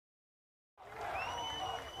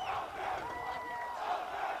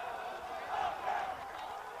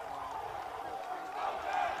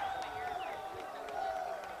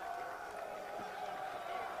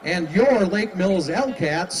And your Lake Mills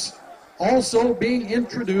L-Cats also being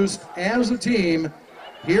introduced as a team.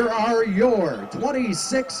 Here are your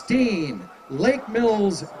 2016 Lake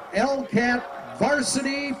Mills L-Cat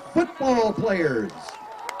varsity football players.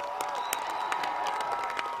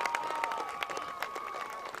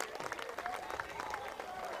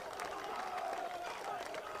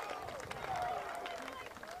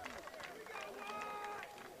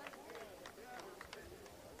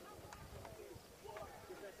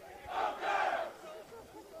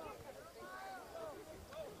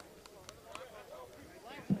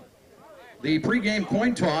 The pregame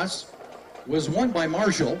coin toss was won by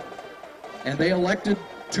Marshall, and they elected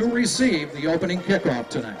to receive the opening kickoff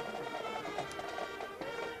tonight.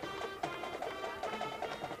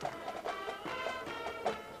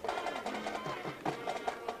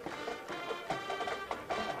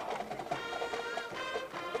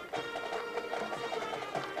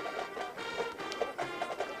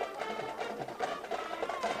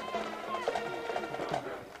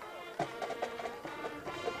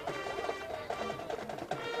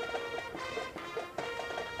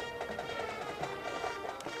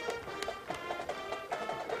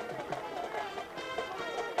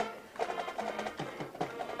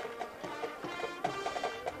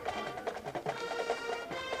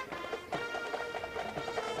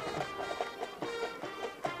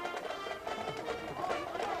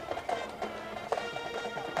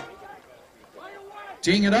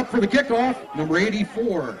 Teeing it up for the kickoff, number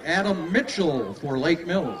 84, Adam Mitchell for Lake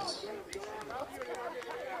Mills.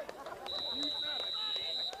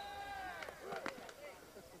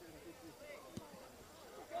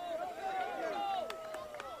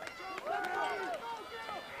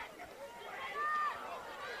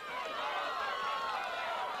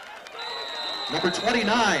 Number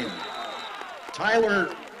 29,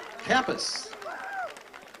 Tyler Kappas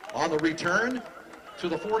on the return to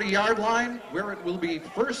the 40-yard line, where it will be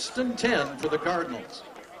 1st and 10 for the Cardinals.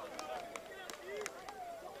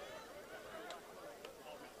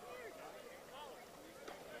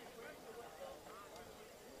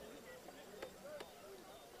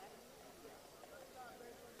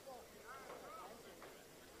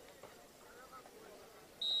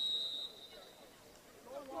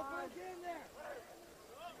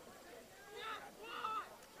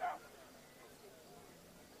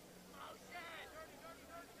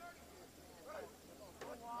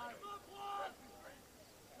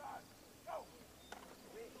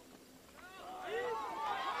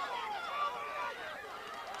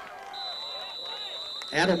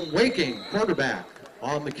 Adam Waking, quarterback,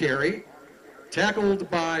 on the carry. Tackled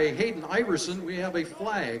by Hayden Iverson. We have a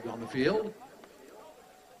flag on the field.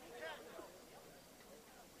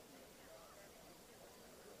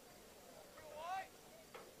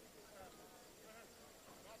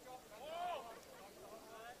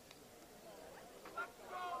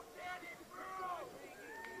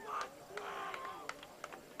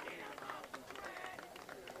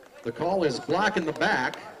 The call is block in the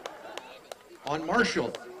back on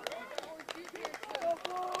Marshall.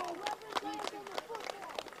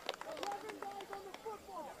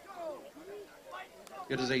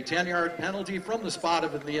 It is a 10-yard penalty from the spot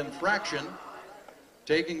of the infraction,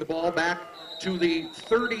 taking the ball back to the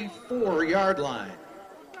 34-yard line.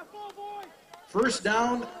 First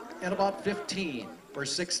down at about 15 or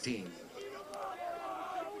 16.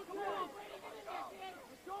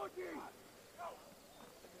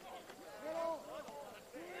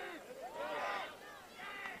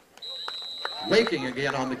 Waking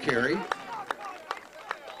again on the carry.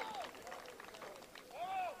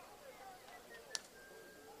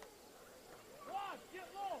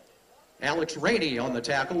 Alex Rainey on the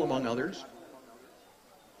tackle, among others.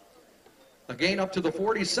 A gain up to the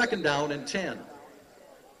 40, second down and 10.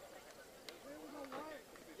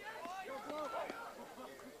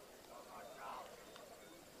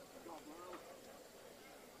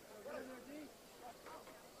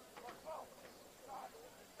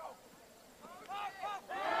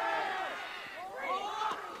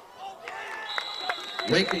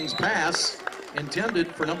 Waking's pass intended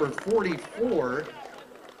for number 44,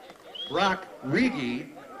 Brock Rigi.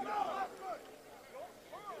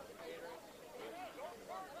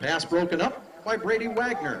 Pass broken up by Brady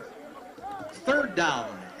Wagner. Third down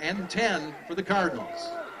and 10 for the Cardinals.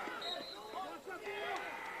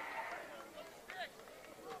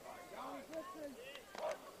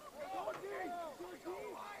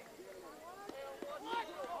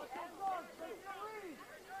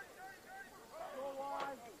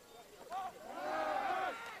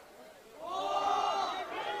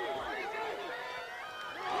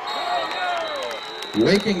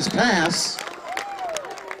 Waking's pass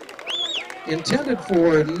intended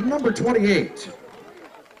for number 28,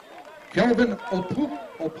 Kelvin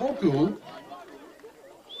Opoku,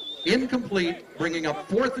 incomplete, bringing up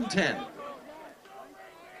 4th and 10.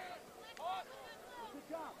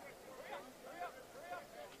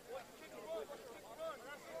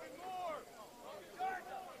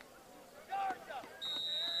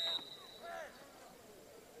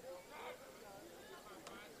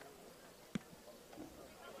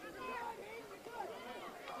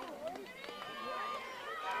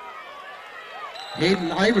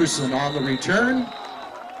 Hayden Iverson on the return.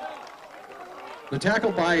 The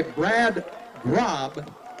tackle by Brad Grob.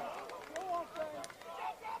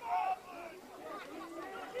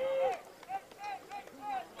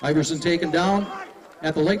 Iverson taken down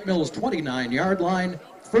at the Lake Mills 29-yard line.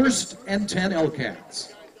 1st and 10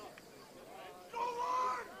 L-Cats.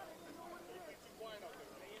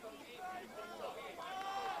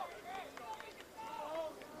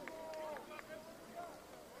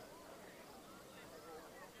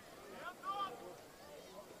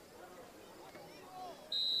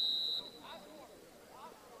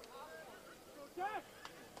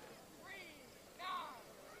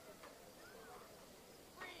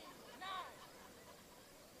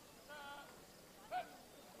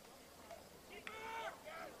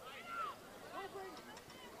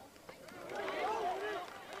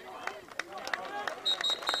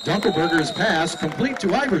 Dunkelberger's pass complete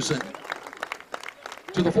to Iverson.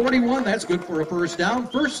 To the 41, that's good for a 1st down.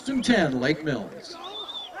 1st and 10, Lake Mills.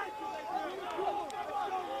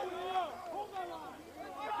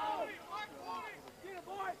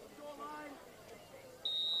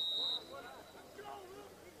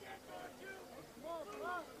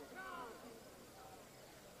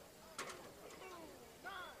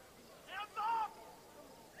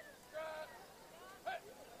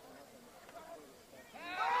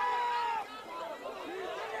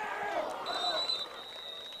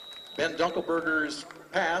 Ben Dunkelberger's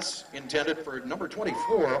pass intended for number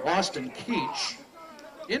 24, Austin Keach,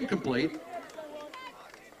 incomplete.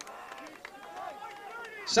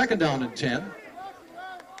 2nd down and 10.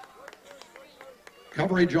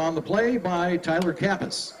 Coverage on the play by Tyler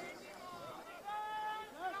Kappas.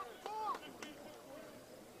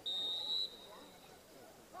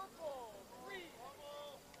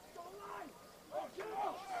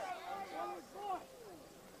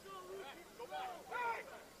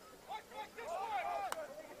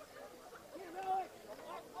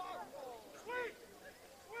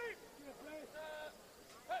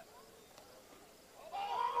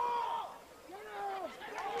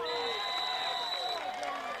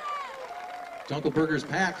 Dunkelberger's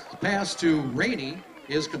pass to Rainey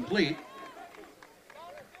is complete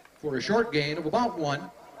for a short gain of about 1.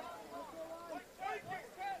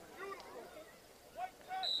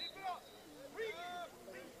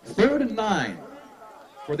 Third and 9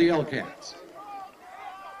 for the L-Cats.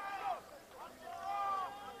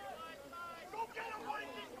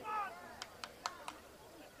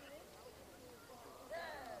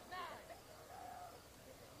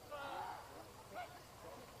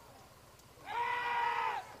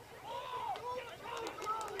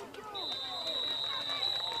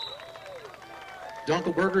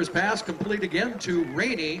 Dunkelberger's pass complete again to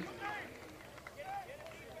Rainey,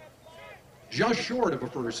 just short of a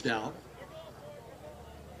 1st down.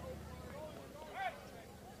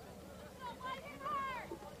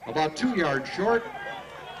 About 2 yards short.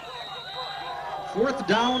 4th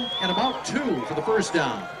down and about 2 for the 1st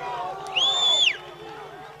down.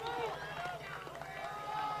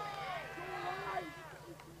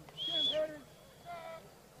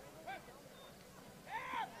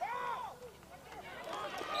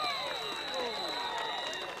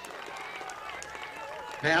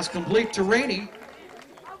 Pass complete to Rainey,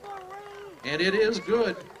 and it is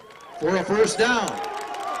good for a 1st down.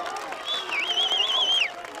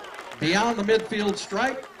 Beyond the midfield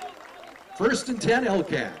stripe, 1st and 10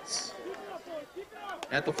 L-Cats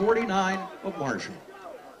at the 49 of Marshall.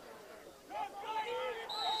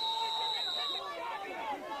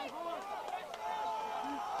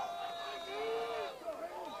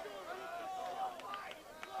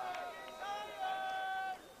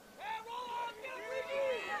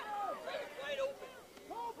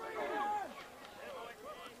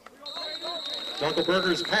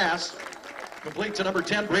 Dunkelberger's pass complete to number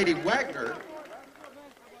 10, Brady Wagner.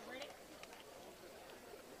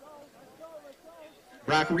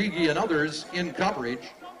 Brock Rigi and others in coverage.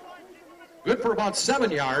 Good for about 7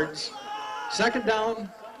 yards. 2nd down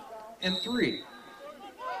and 3.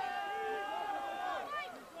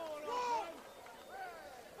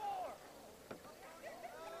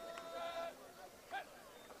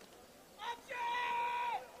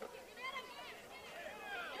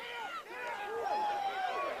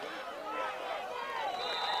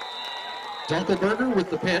 Dunkelberger with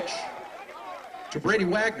the pitch to Brady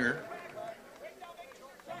Wagner.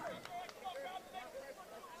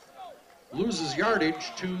 Loses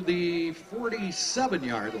yardage to the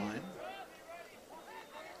 47-yard line.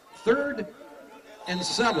 3rd and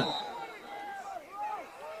 7.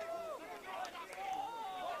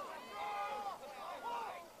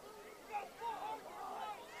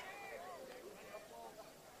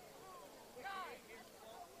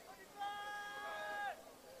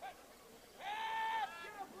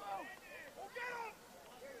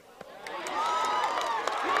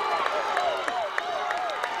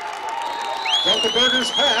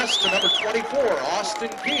 Dunkelberger's pass to number 24, Austin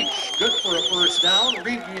Keach. Good for a first down.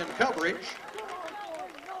 Reedy in coverage.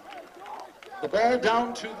 The ball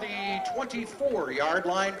down to the 24-yard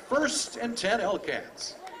line. 1st and 10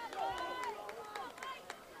 Hellcats.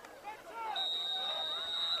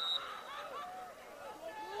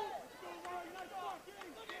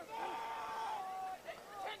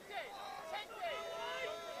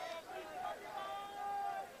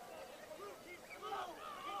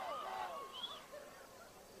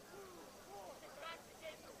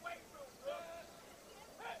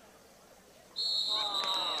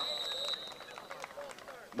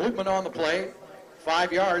 Movement on the play,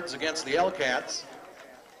 5 yards against the Hellcats.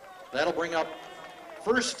 That'll bring up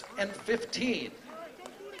 1st and 15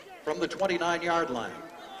 from the 29-yard line.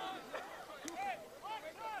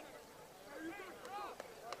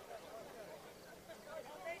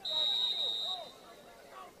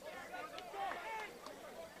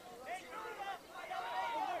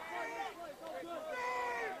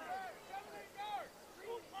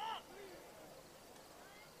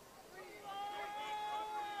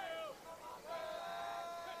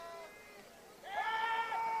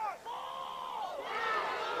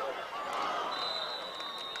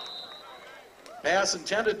 Pass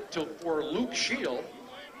intended for Luke Shield.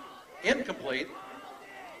 Incomplete.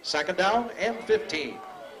 2nd down and 15.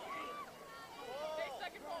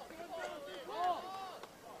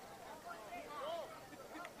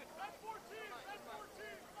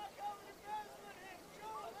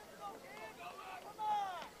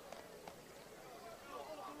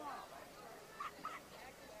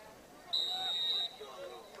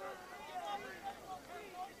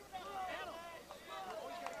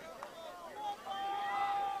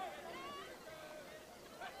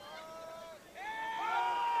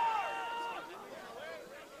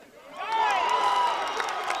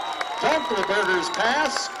 Dunkelberger's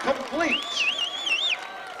pass complete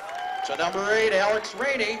to number 8, Alex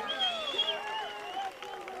Rainey.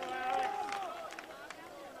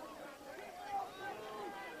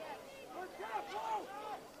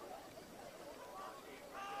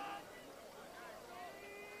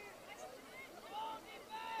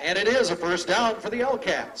 And it is a first down for the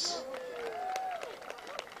Hellcats.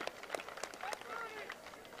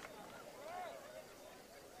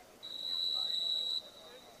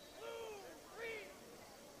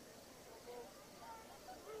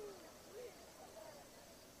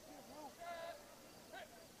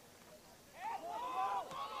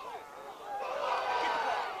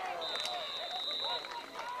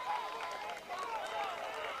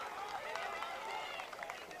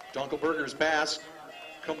 Dunkelberger's pass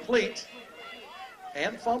complete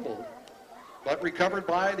and fumbled, but recovered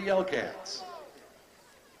by the Hellcats.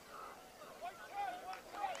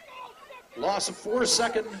 Loss of 4,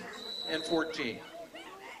 2nd and 14.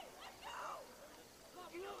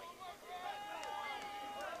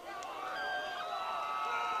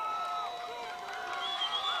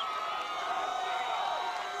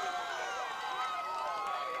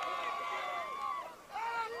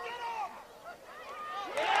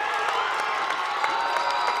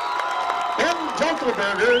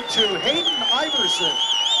 Dunkelberger to Hayden Iverson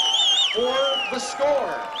for the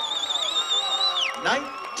score.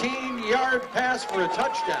 19-yard pass for a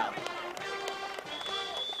touchdown.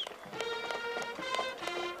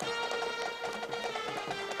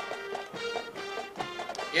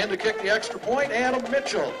 In to kick the extra point, Adam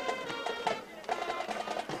Mitchell.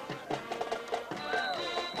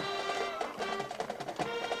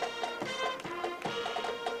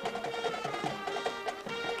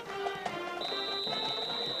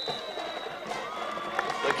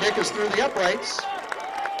 Kick is through the uprights.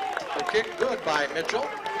 The kick good by Mitchell.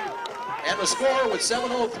 And the score with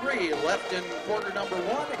 7:03 left in quarter number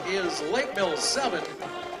 1 is Lake Mills 7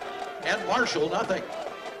 and Marshall nothing.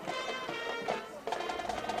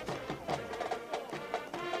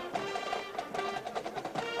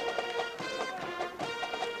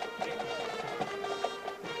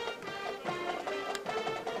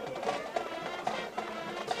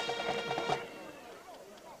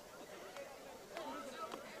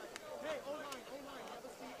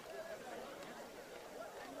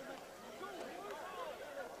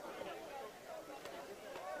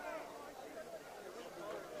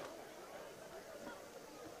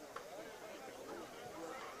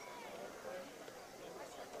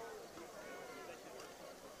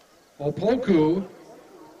 Opoku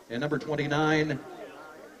and number 29,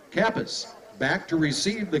 Kappas, back to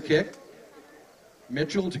receive the kick.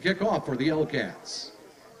 Mitchell to kick off for the L-Cats.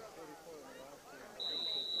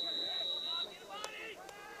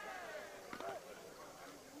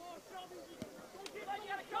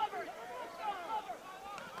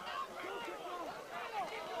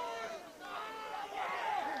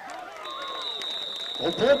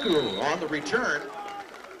 Opoku on the return.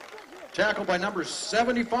 Tackled by number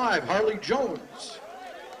 75, Harley Jones.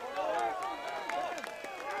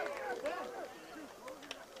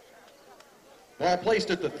 Ball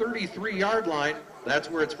placed at the 33-yard line. That's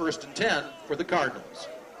where it's 1st and 10 for the Cardinals.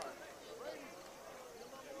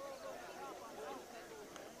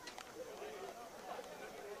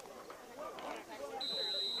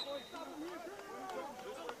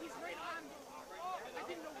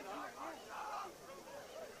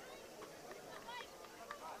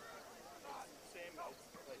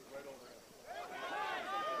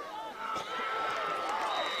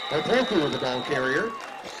 Opoku with the ball carrier.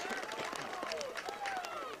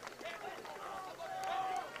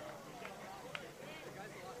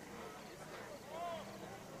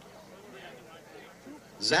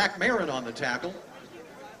 Zach Marin on the tackle,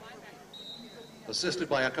 assisted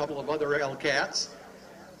by a couple of other L-Cats.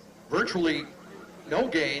 Virtually no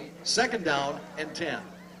gain, 2nd down and 10.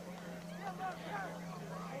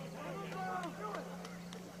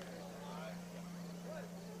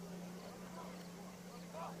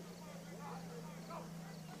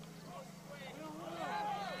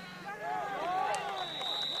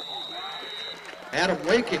 Adam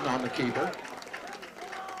Waking on the keeper.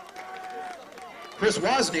 Chris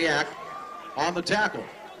Wozniak on the tackle.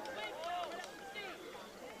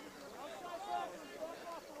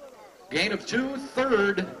 Gain of 2,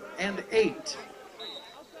 3rd and 8.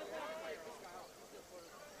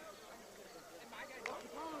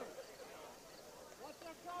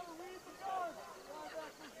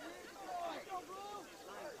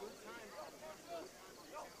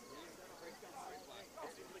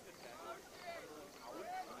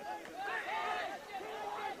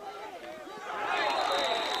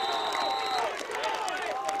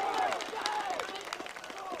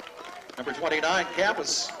 Number 29,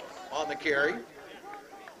 Kappas on the carry.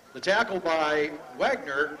 The tackle by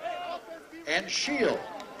Wagner and Shield.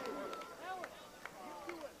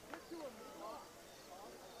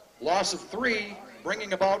 Loss of 3,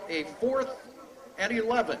 bringing about a 4th and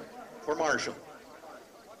 11 for Marshall.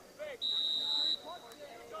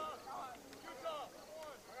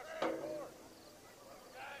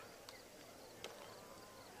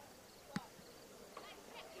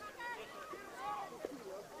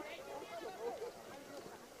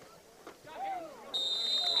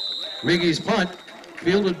 Riggy's punt,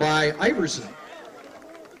 fielded by Iverson.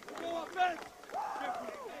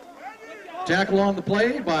 Tackle on the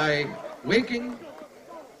play by Waking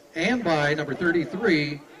and by number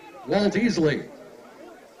 33, Walt Easley.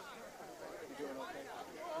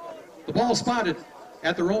 The ball spotted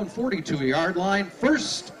at their own 42-yard line,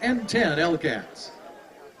 1st and 10 L-Cats.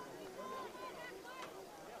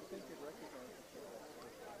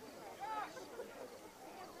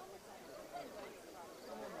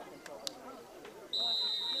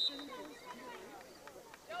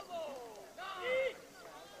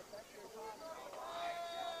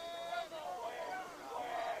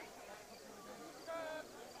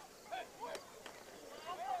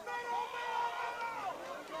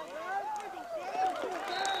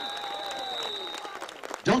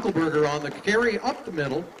 Dunkelberger on the carry up the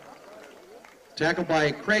middle. Tackled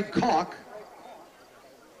by Craig Koch.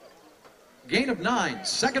 Gain of 9,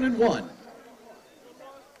 2nd and 1.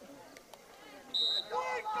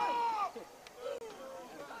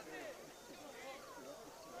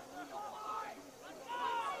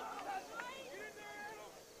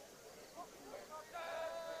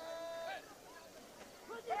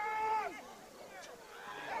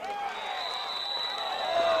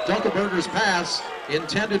 Dunkelberger's pass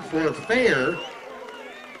intended for fair.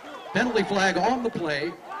 Penalty flag on the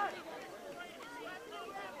play.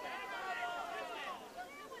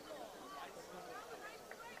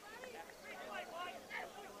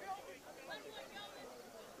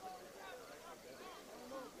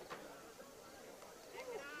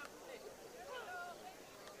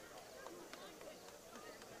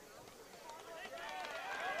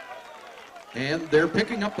 And they're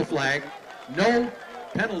picking up the flag. No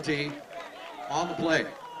penalty on the play.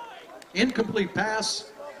 Incomplete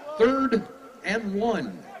pass, 3rd and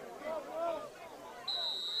 1.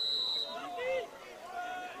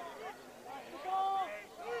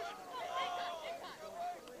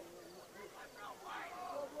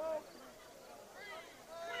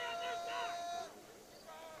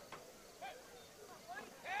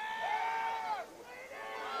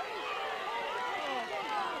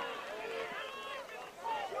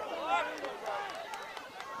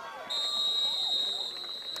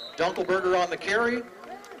 Dunkelberger on the carry.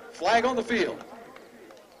 Flag on the field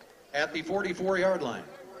at the 44-yard line.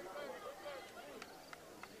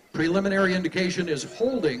 Preliminary indication is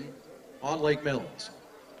holding on Lake Mills.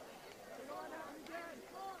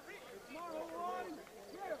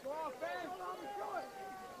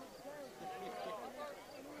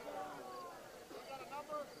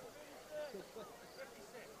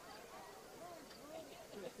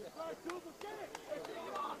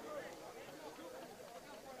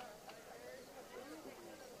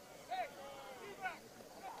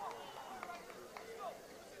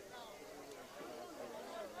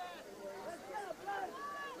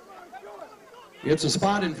 It's a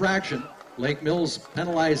spot infraction. Lake Mills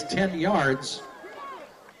penalized 10 yards.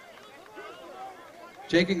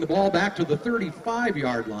 Taking the ball back to the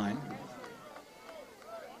 35-yard line.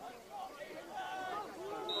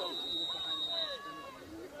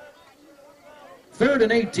 Third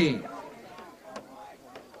and 18.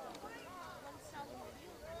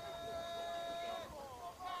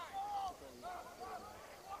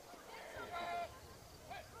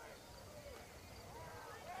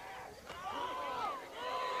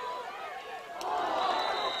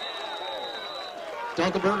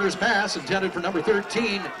 Dunkelberger's pass intended for number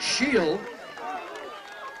 13, Shield.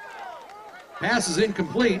 Pass is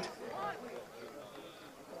incomplete.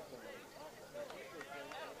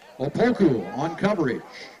 Opoku on coverage.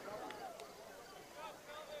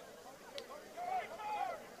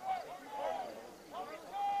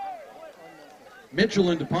 Mitchell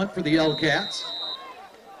into punt for the L-Cats.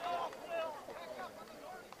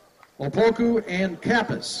 Opoku and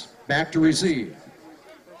Kappas back to receive.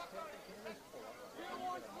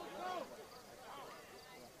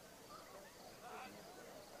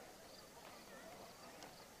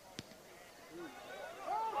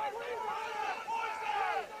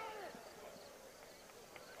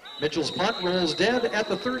 Mitchell's punt rolls dead at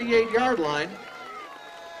the 38-yard line.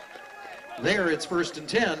 There it's 1st and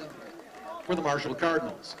 10 for the Marshall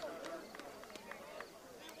Cardinals.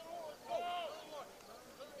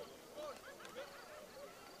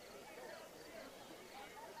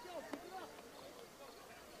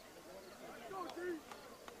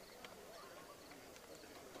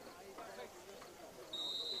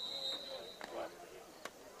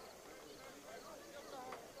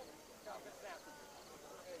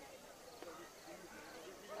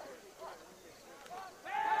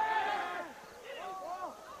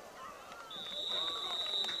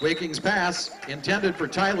 Waking's pass intended for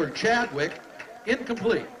Tyler Chadwick,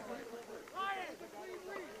 incomplete.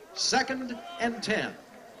 2nd and 10.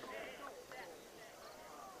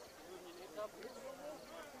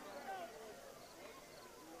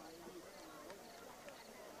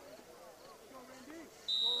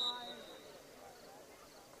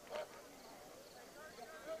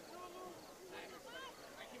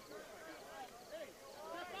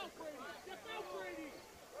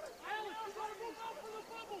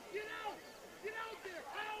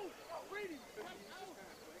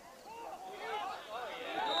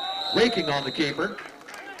 Waking on the keeper.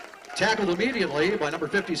 Tackled immediately by number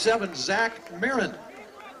 57, Zach Marin.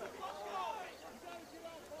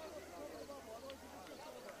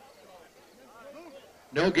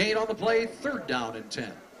 No gain on the play, 3rd down and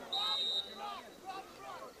 10.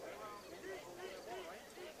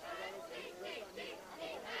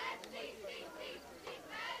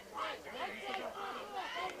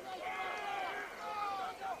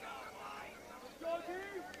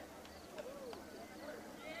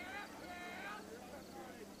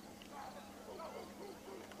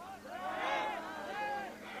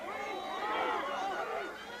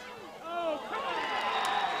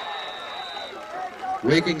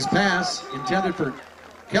 Waking's pass intended for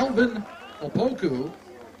Kelvin Opoku.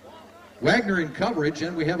 Wagner in coverage,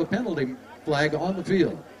 and we have a penalty flag on the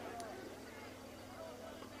field.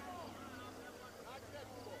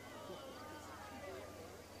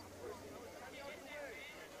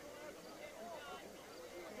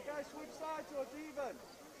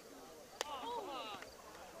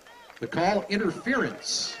 The call,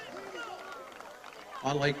 interference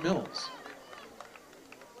on Lake Mills.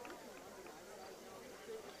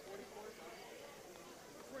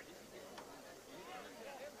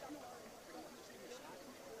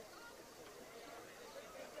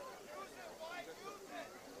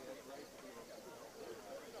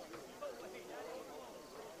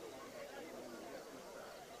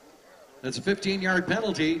 That's a 15-yard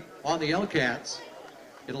penalty on the L-Cats.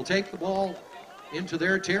 It'll take the ball into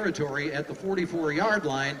their territory at the 44-yard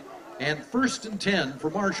line, and 1st and 10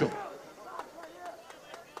 for Marshall.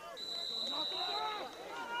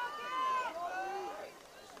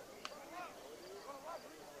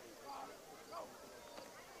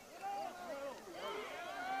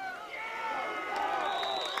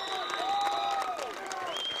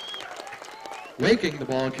 Waking the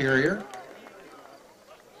ball carrier.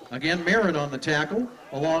 Again, Marin on the tackle,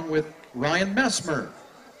 along with Ryan Messmer.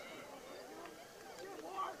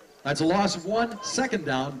 That's a loss of 1, second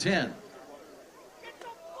down, 10.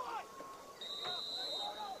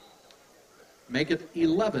 Make it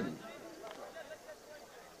 11.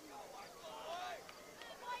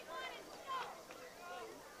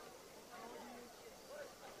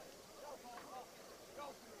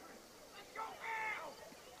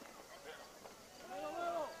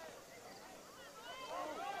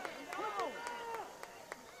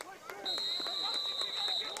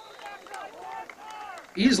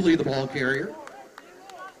 Easily the ball carrier.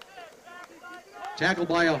 Tackled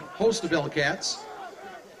by a host of L-Cats,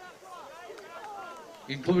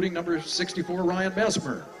 including number 64, Ryan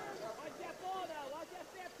Messmer.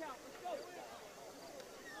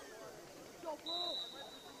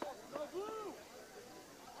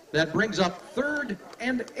 That brings up 3rd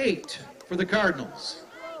and 8 for the Cardinals.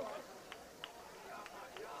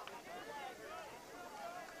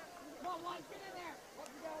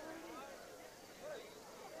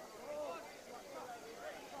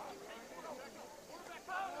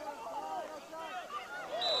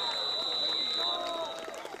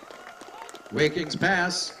 Waking's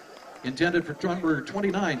pass, intended for number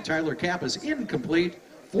 29, Tyler Kapp, is incomplete.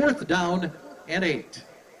 4th down and 8.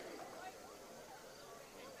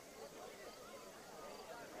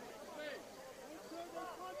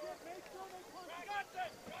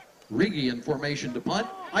 Rigi in formation to punt.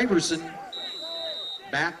 Iverson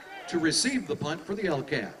back to receive the punt for the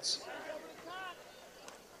L-Cats.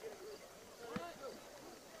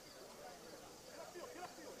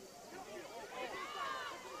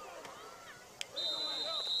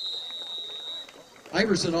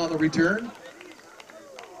 Iverson on the return.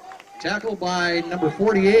 Tackled by number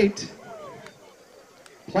 48,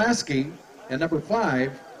 Plasky, and number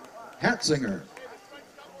 5, Hatzinger.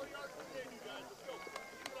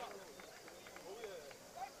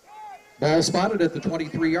 Ball spotted at the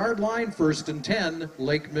 23-yard line, 1st and 10,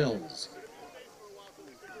 Lake Mills.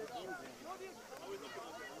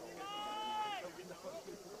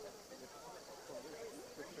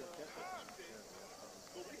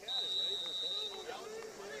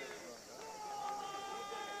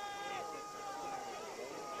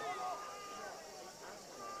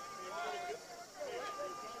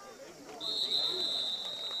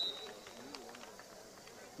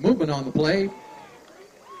 Movement on the play.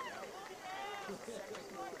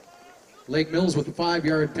 Lake Mills with a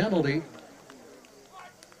 5-yard penalty.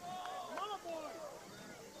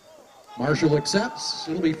 Marshall accepts.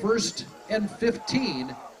 It'll be 1st and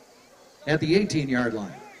 15 at the 18-yard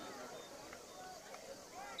line.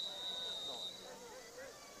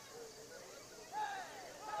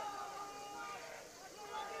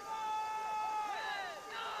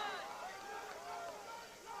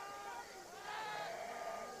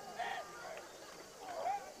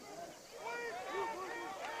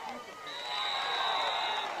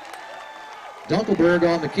 Dunkelberg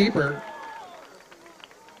on the keeper.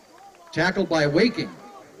 Tackled by Waking.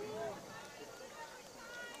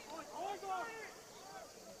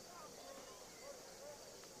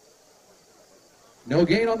 No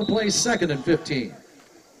gain on the play, 2nd and 15.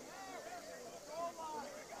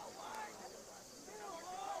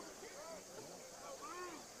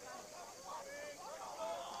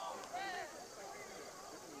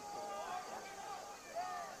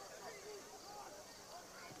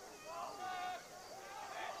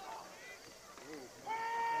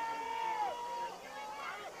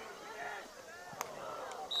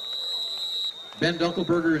 Ben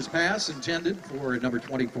Dunkelberger's pass intended for number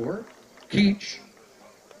 24, Keach.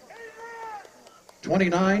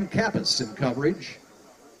 29, Kappas in coverage.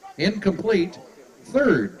 Incomplete,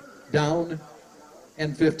 3rd down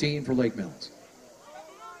and 15 for Lake Mills.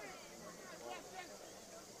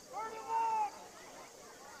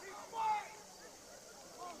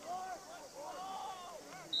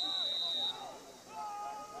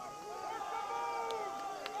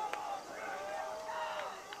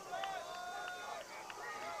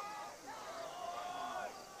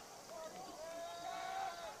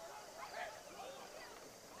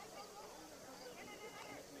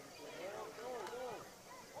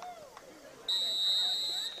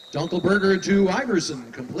 Dunkelberger to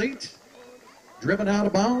Iverson, complete. Driven out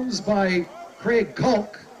of bounds by Craig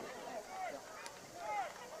Kalk.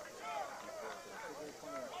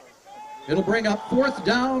 It'll bring up 4th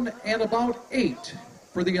down and about 8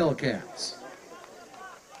 for the L-Cats.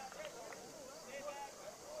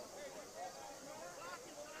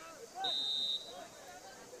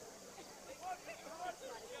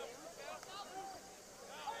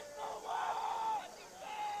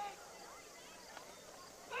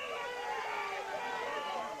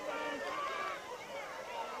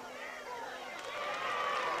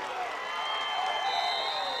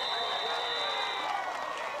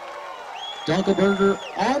 Dunkelberger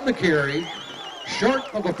on the carry, short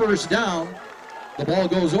of a first down. The ball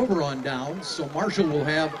goes over on downs, so Marshall will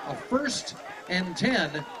have a 1st and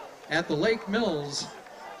 10 at the Lake Mills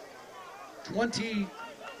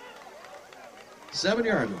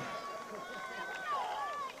 27-yard line.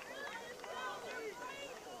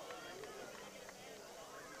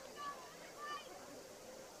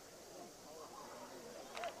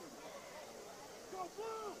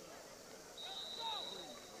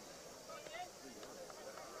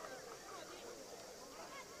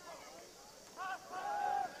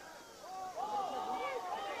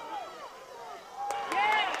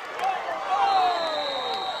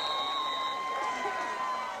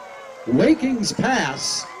 Waking's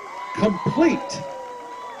pass complete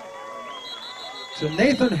to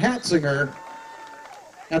Nathan Hatzinger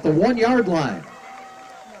at the 1-yard line.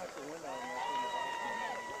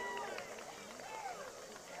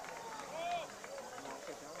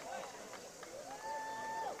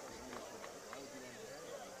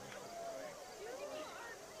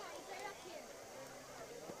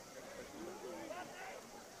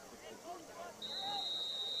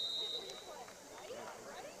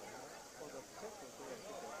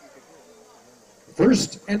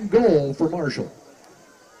 First and goal for Marshall.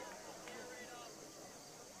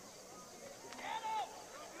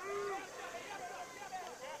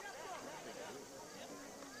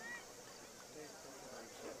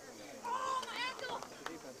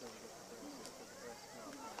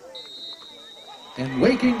 And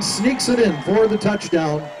Waking sneaks it in for the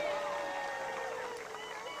touchdown.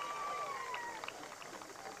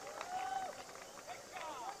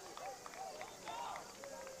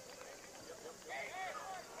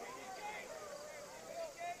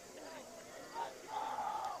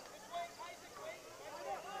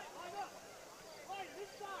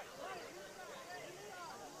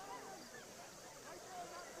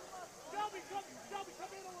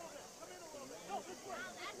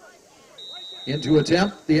 In to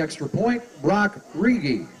attempt the extra point, Brock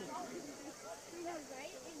Riege.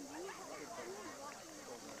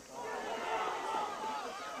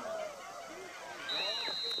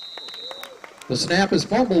 The snap is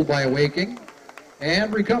fumbled by Waking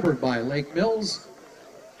and recovered by Lake Mills.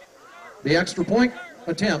 The extra point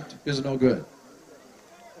attempt is no good.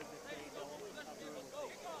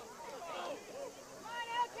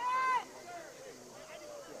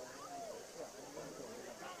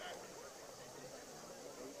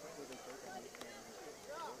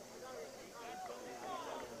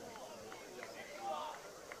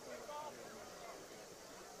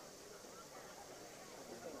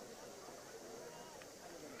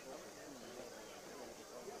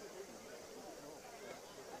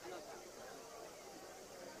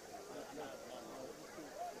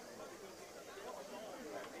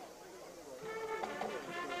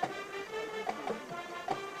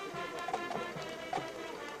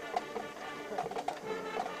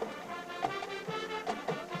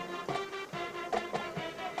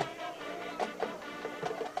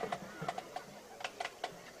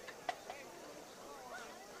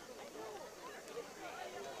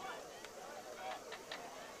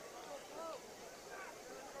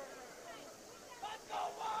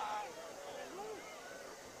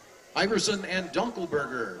 Iverson and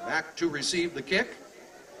Dunkelberger back to receive the kick.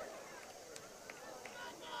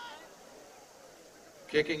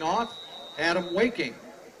 Kicking off, Adam Waking.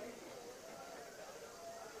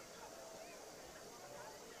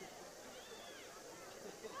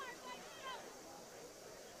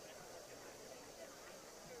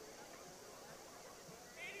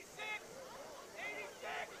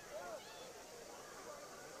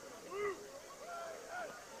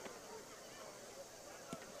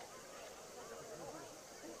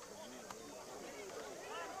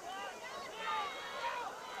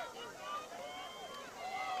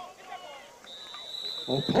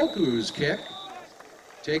 Opoku's kick,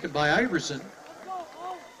 taken by Iverson.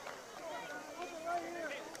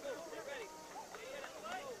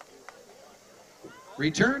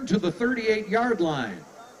 Return to the 38-yard line,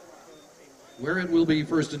 where it will be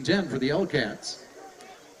 1st and 10 for the L-Cats.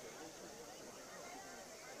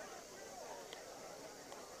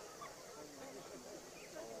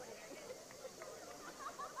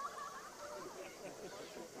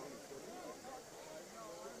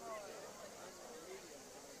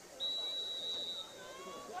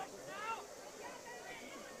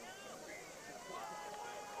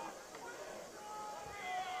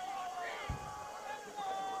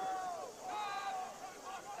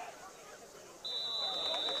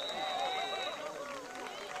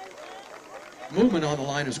 Movement on the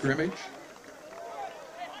line of scrimmage.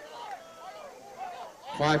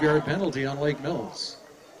 5-yard penalty on Lake Mills.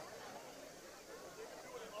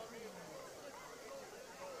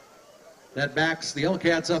 That backs the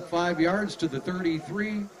L-Cats up 5 yards to the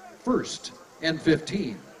 33, 1st and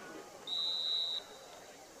 15.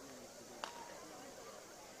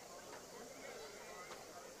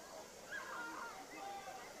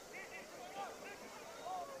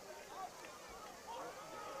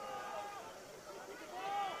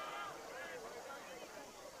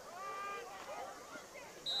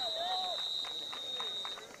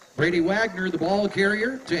 Brady Wagner, the ball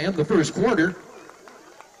carrier, to end the first quarter.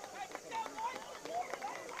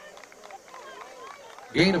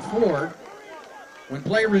 Gain of 4. When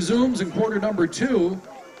play resumes in quarter number 2,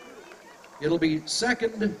 it'll be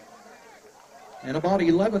 2nd and about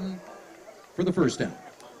 11 for the first down.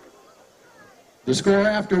 The score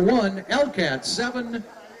after 1, L-Cats 7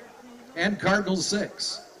 and Cardinals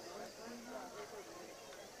 6.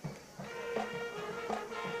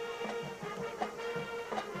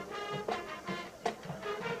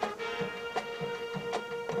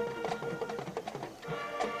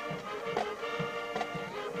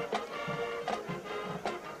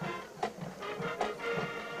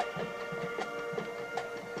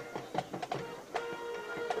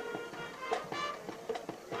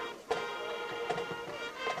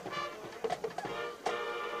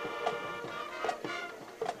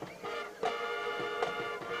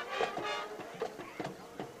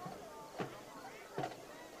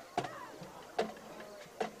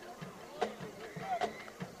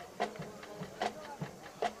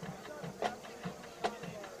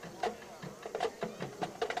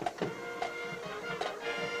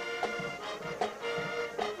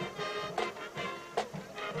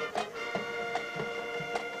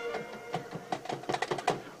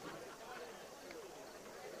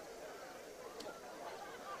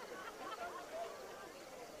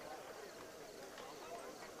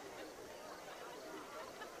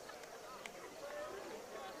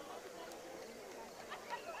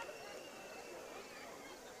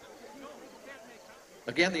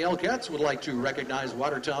 Again, the L-Cats would like to recognize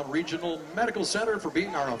Watertown Regional Medical Center for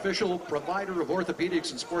being our official provider of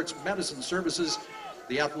orthopedics and sports medicine services.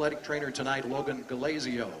 The athletic trainer tonight, Logan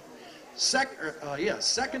Galazio.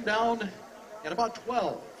 Second down and about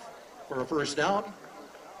 12 for a first down.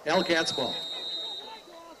 L-Cats ball.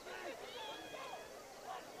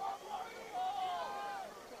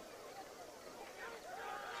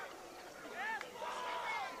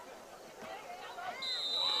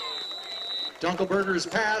 Dunkelberger's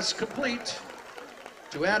pass complete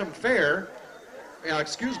to Adam Fair.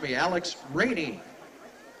 Alex Rainey.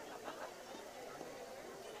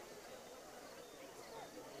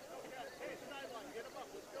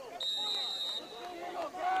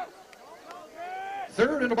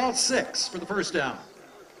 Third and about 6 for the first down.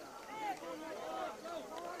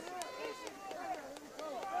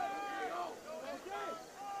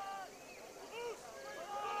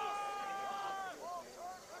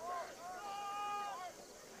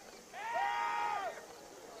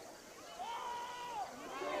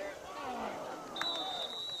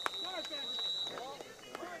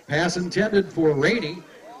 Pass intended for Rainey,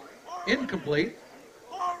 incomplete.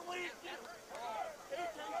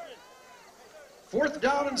 4th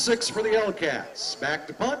down and 6 for the L-Cats. Back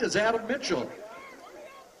to punt is Adam Mitchell.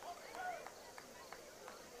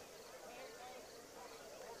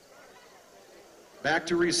 Back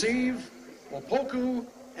to receive, Opoku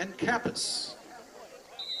and Kappas.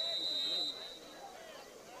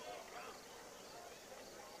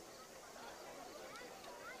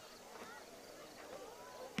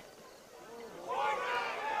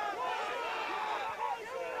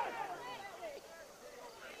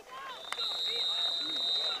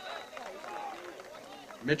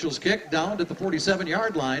 Mitchell's kick down at the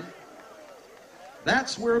 47-yard line.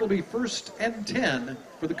 That's where it'll be 1st and 10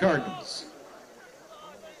 for the Cardinals.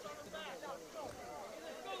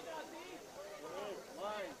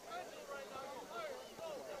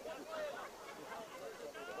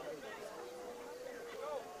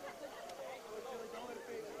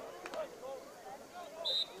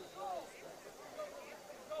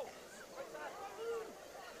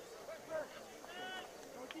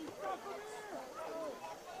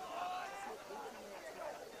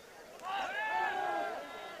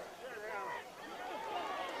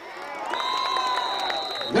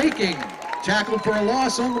 Waking, tackled for a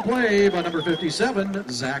loss on the play by number 57,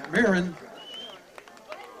 Zach Marin.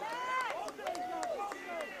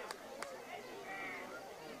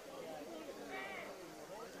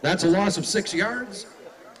 That's a loss of 6 yards.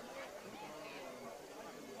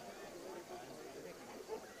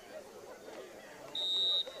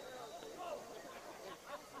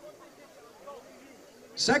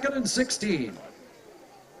 Second and 16.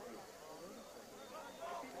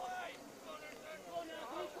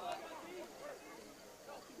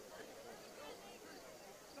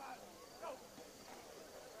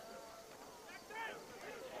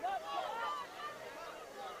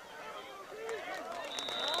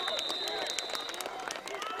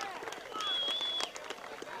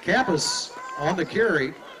 Kappas on the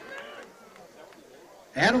carry.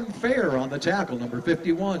 Adam Fair on the tackle, number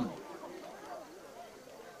 51.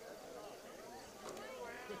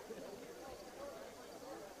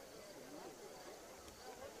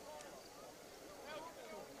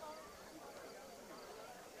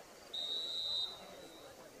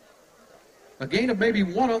 A gain of maybe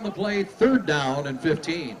 1 on the play, 3rd down and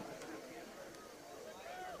 15.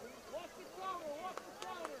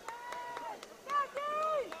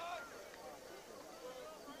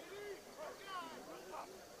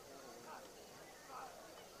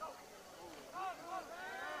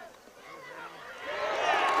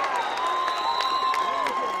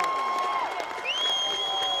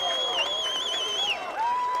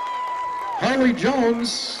 Harley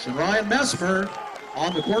Jones and Ryan Mesmer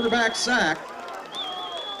on the quarterback sack.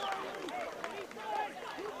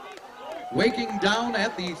 Waking down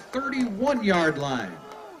at the 31-yard line.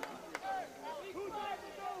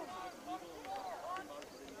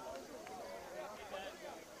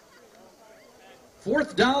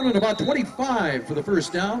 Fourth down and about 25 for the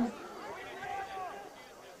first down.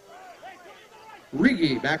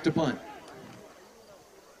 Rigi back to punt.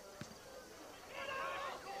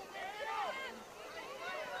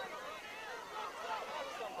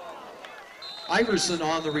 Iverson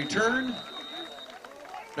on the return.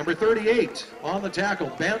 Number 38 on the tackle,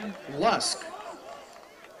 Ben Lusk.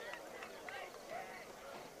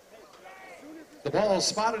 The ball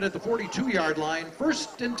spotted at the 42-yard line.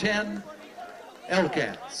 1st and 10,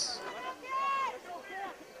 Elcats.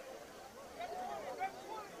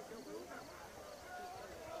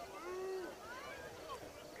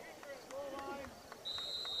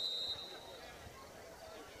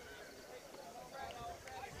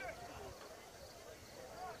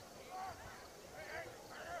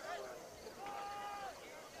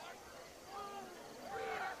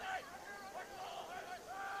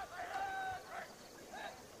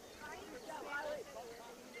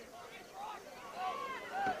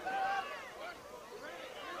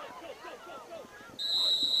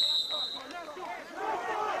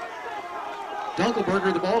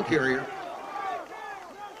 Dunkelberger, the ball carrier.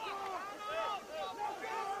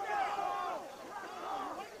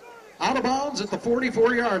 Out of bounds at the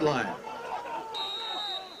 44-yard line.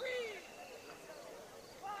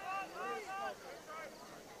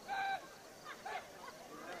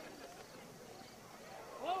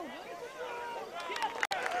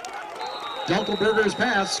 Dunkelberger's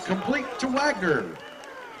pass complete to Wagner.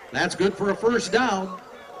 That's good for a 1st down.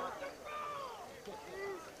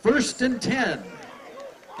 1st and 10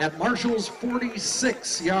 at Marshall's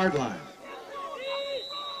 46-yard line.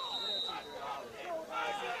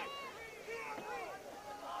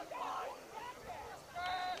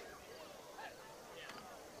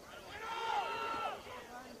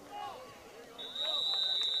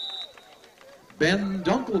 Ben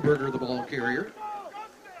Dunkelberger, the ball carrier.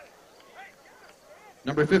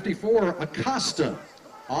 Number 54, Acosta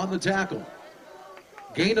on the tackle.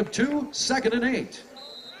 Gain of 2, 2nd and 8.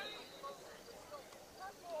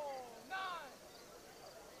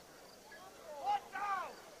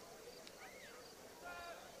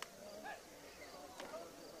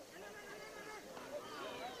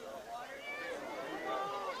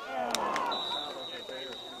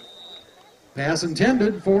 Pass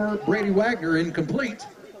intended for Brady Wagner, incomplete.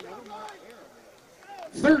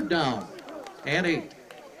 3rd down and 8.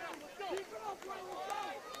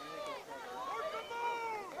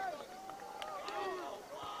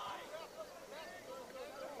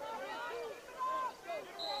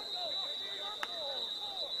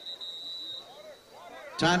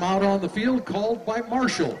 Timeout on the field called by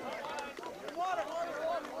Marshall.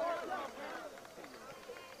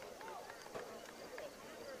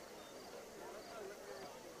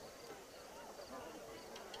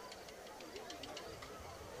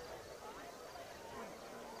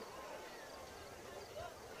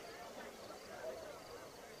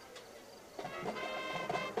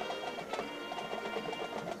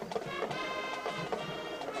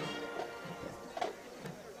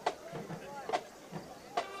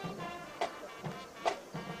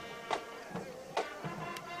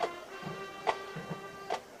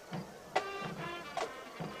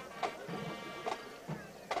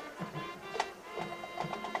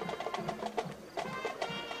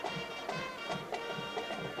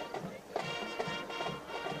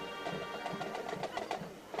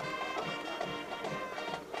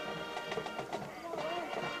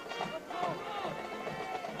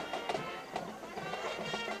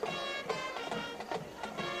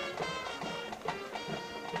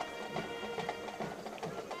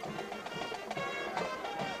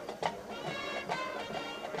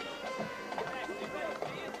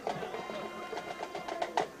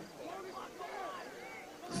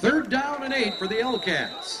 down and 8 for the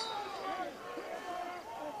L-Cats.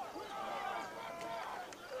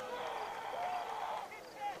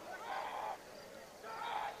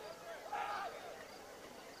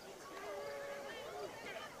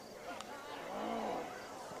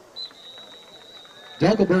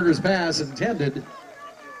 Dunkelberger's pass intended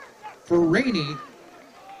for Rainey.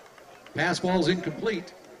 Pass ball's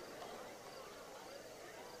incomplete.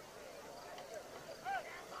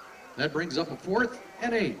 That brings up a 4th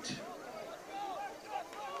and 8.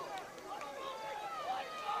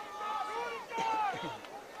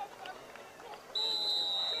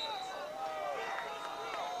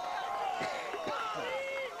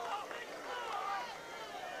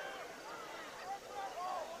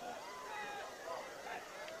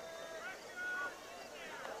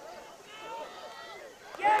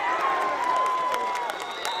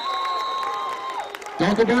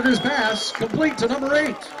 Dunkelberger's pass complete to number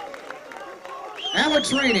 8.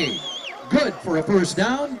 Alex Rainey, good for a first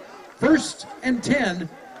down. 1st and 10,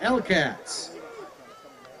 L-Cats.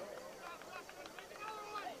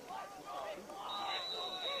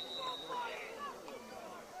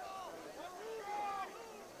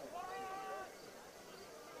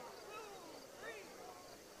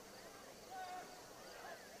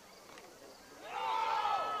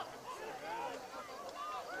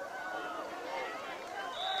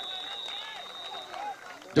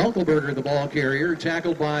 Dunkelberger, the ball carrier,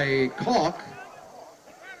 tackled by Kalk.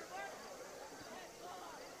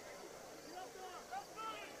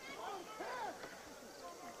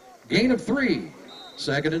 Gain of 3,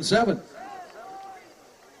 2nd and 7.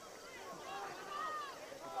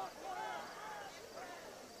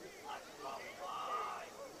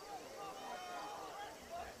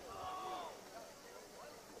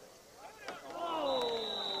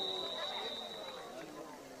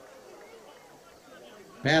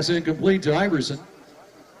 Pass incomplete to Iverson.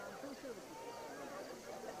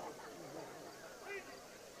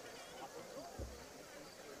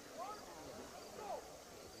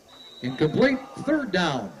 Incomplete, 3rd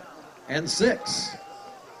down and 6.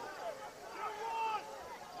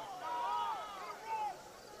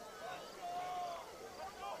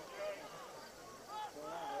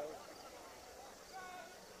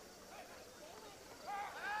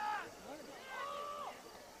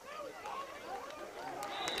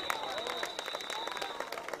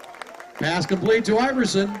 Pass complete to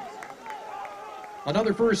Iverson.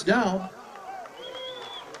 Another first down.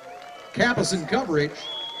 Kappas in coverage.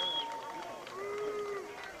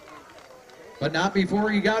 But not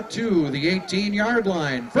before he got to the 18-yard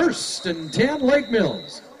line. 1st and 10, Lake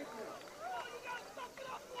Mills.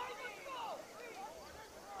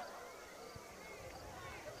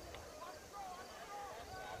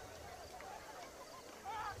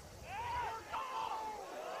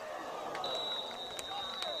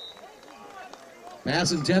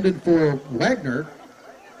 Pass intended for Wagner.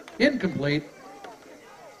 Incomplete.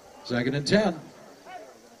 2nd and 10.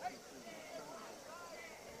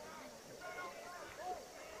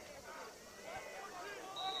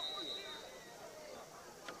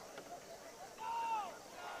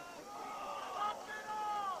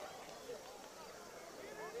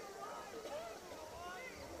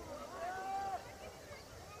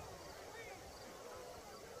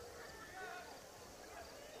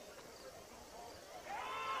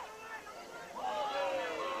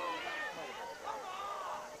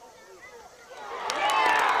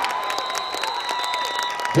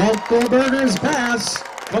 Dunkelberger's pass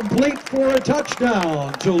complete for a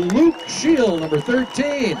touchdown to Luke Shield, number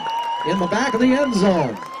 13, in the back of the end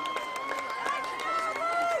zone.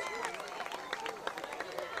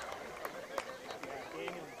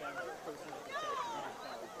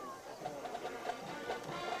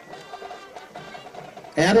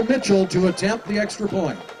 Adam Mitchell to attempt the extra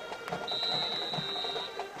point.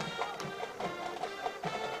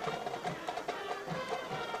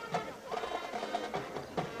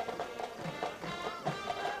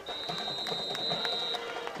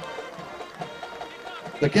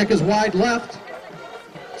 The kick is wide left,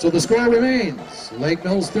 so the score remains Lake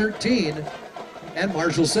Mills 13 and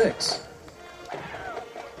Marshall 6.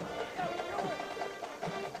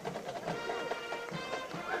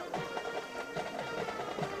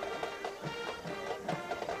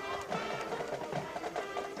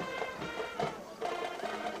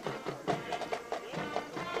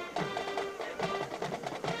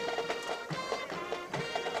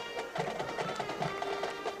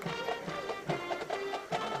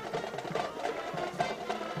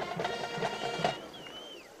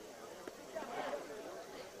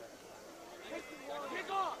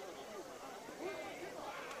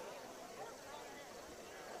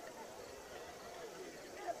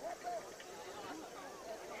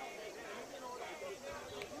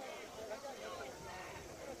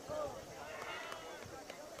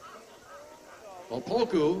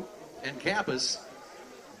 Opoku and Kappas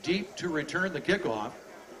deep to return the kickoff.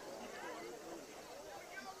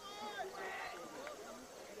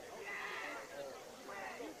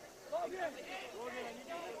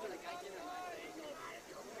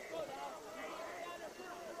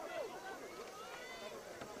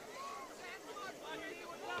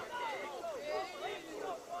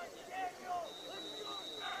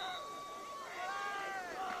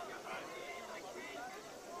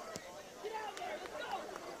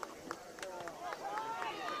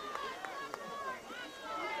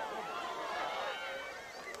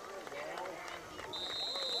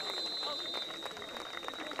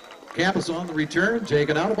 Kappas on the return,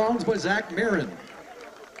 taken out of bounds by Zach Marin.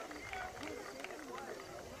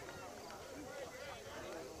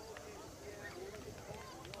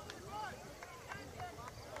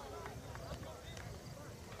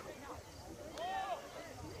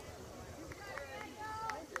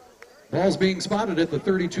 Ball's being spotted at the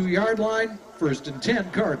 32-yard line. 1st and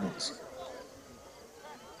 10, Cardinals.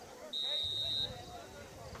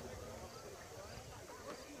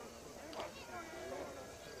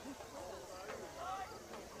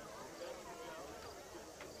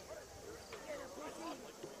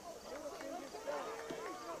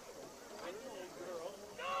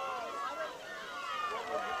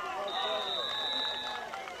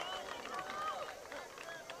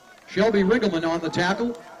 Shelby Riggleman on the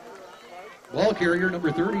tackle. Ball carrier number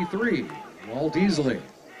 33, Walt Easley.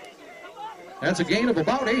 That's a gain of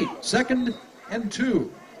about 8. 2nd and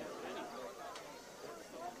 2.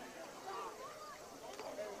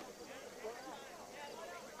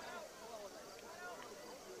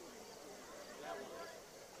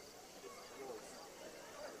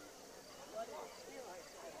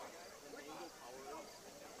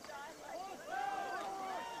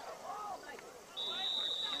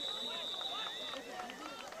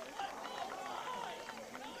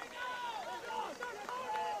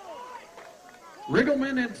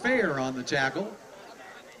 Riggleman and Fair on the tackle.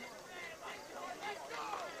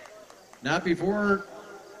 Not before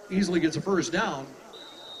Easley gets a 1st down.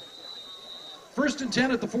 1st and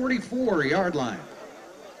 10 at the 44-yard line.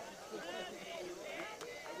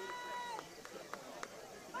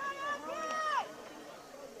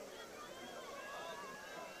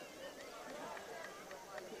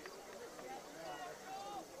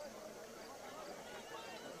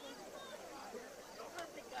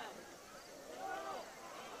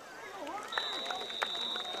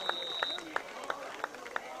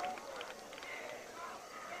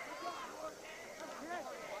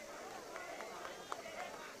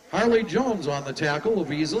 Harley Jones on the tackle of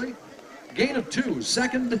Easley. Gain of 2,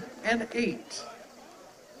 2nd and 8.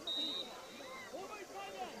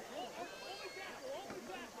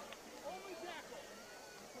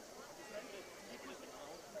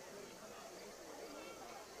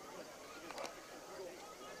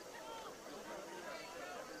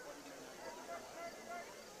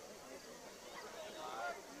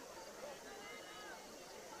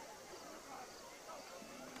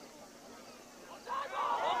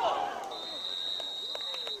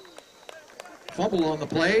 Fumble on the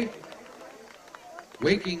play.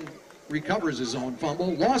 Waking recovers his own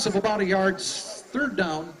fumble. Loss of about a yard. 3rd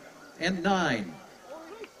down and 9.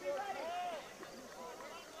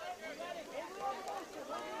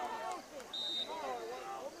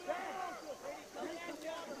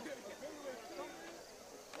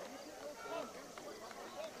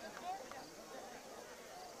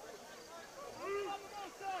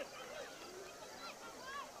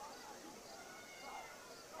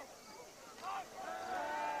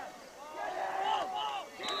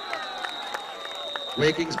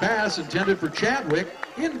 Waking's pass intended for Chadwick,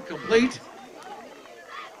 incomplete.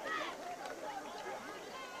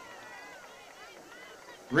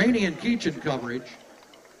 Rainey and Keachin coverage.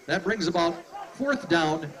 That brings about 4th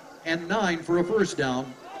down and 9 for a 1st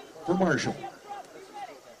down for Marshall.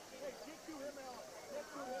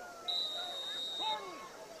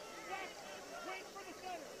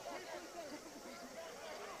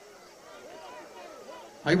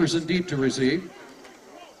 Iverson deep to receive.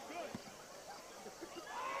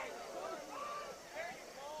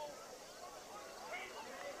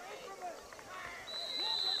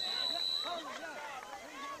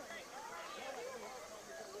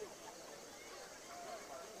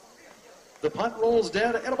 The punt rolls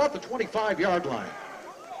dead at about the 25-yard line.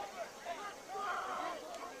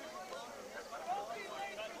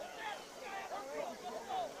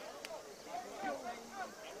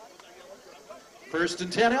 First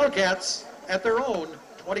and 10 Hellcats at their own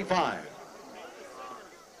 25.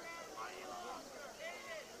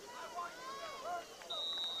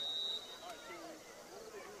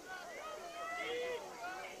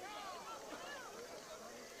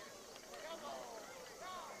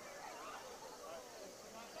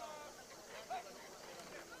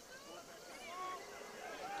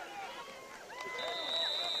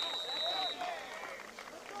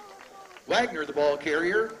 Wagner, the ball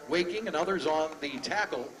carrier, Waking and others on the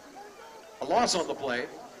tackle. A loss on the play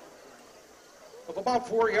of about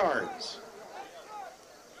 4 yards.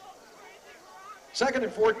 2nd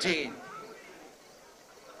and 14.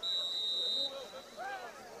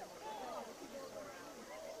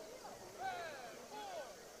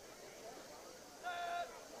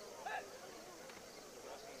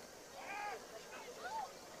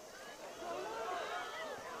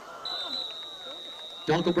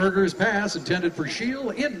 Dunkelberger's pass intended for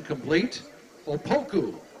Shield, incomplete.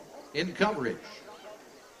 Opoku in coverage.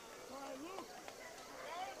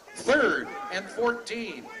 3rd and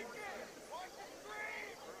 14.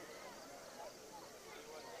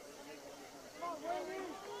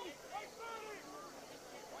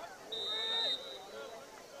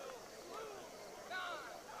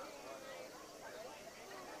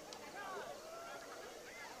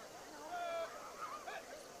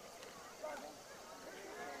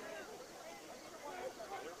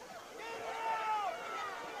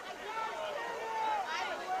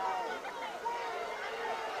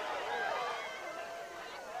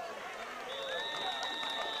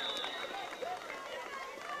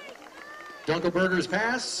 Dunkelberger's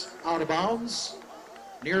pass, out of bounds.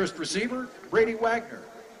 Nearest receiver, Brady Wagner.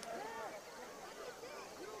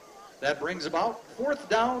 That brings about 4th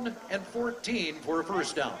down and 14 for a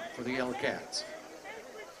first down for the L-Cats.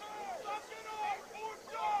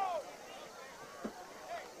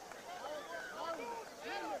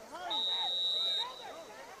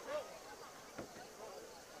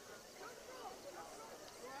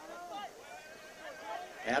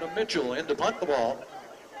 Adam Mitchell in to punt the ball.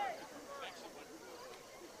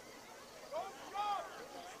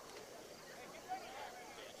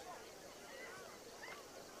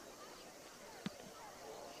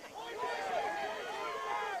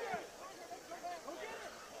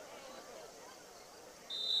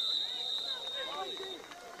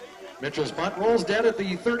 Mitchell's punt rolls dead at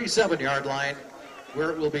the 37-yard line, where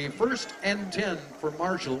it will be 1st and 10 for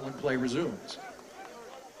Marshall when play resumes.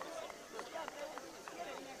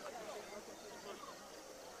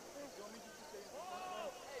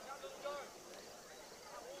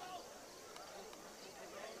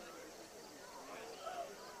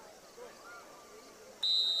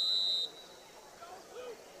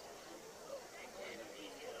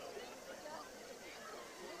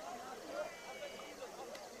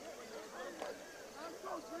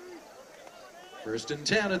 First and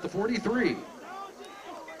 10 at the 43.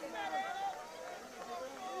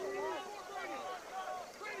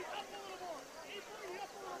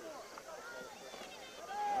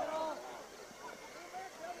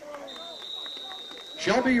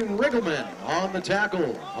 Shelby Riggleman on the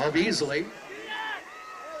tackle of Easley.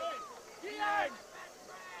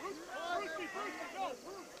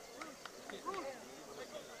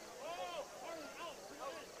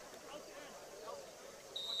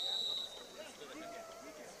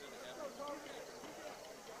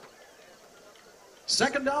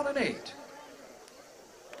 Second down and 8.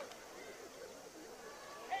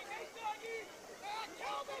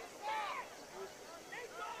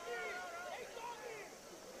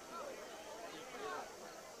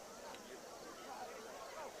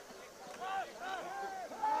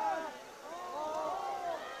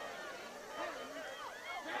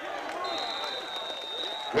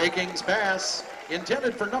 Waking's pass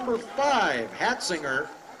intended for number 5, Hatzinger,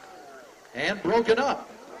 and broken up.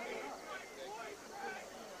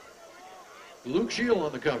 Luke Shield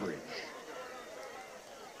on the coverage.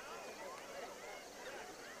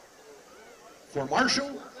 For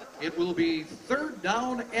Marshall, it will be 3rd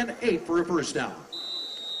down and 8 for a first down.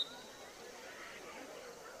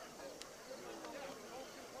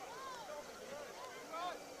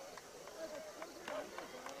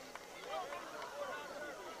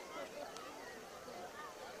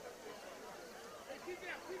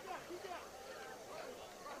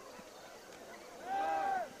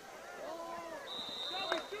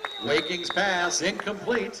 Waking's pass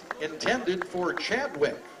incomplete, intended for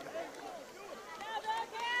Chadwick.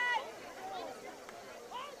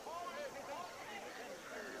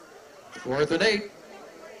 Fourth and 8.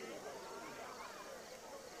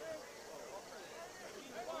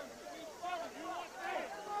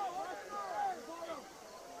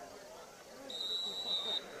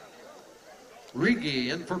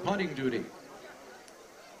 Rigi in for punting duty.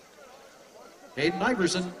 Hayden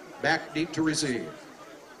Iverson back deep to receive.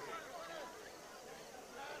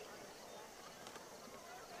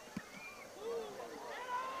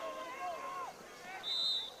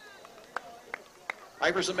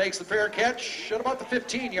 Iverson makes the fair catch at about the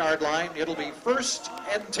 15-yard line. It'll be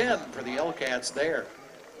 1st and 10 for the L-Cats there.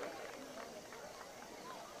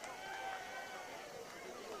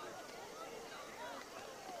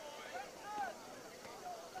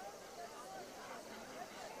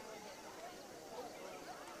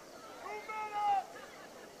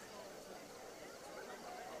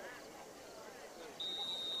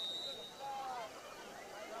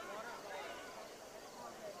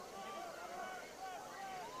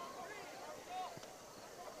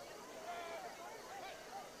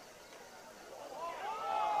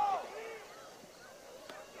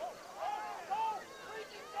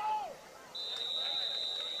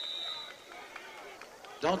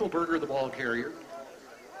 Dunkelberger, the ball carrier.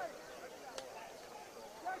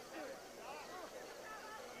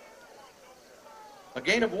 A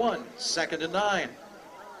gain of 1, 2nd and 9.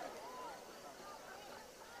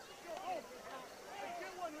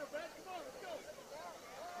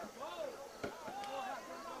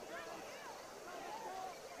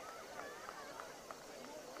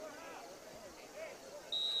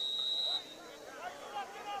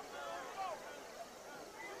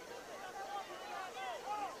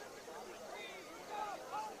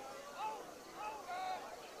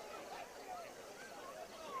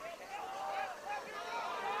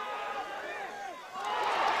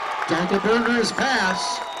 Dunkelberger's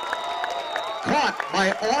pass caught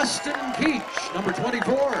by Austin Keach, number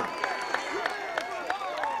 24.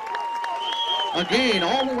 A gain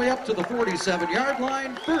all the way up to the 47-yard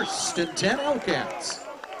line, 1st and 10 Hellcats.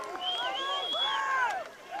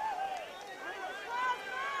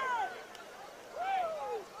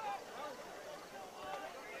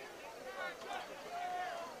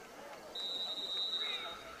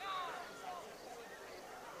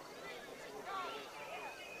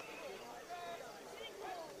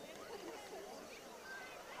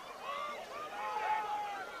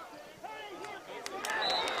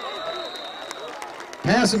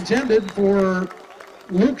 Pass intended for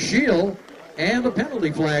Luke Scheel, and a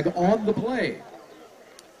penalty flag on the play.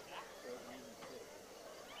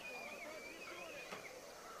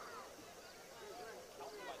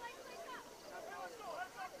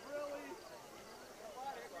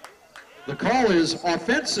 The call is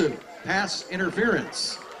offensive pass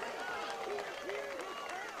interference.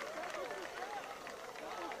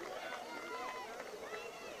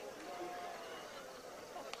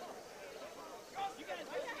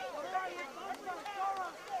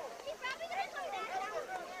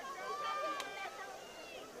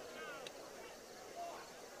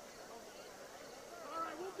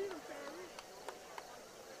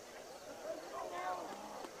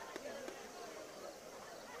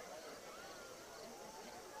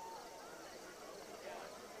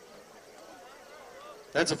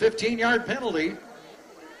 That's a 15-yard penalty.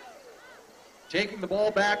 Taking the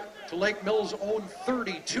ball back to Lake Mills' own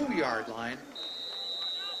 32-yard line,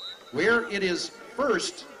 where it is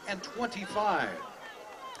 1st and 25.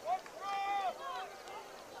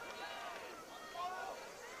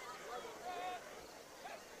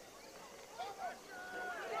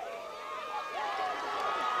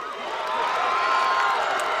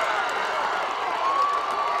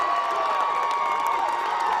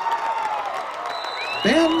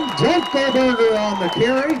 Ben Dunkelberger on the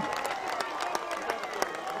carry.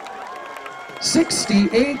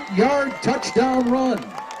 68-yard touchdown run.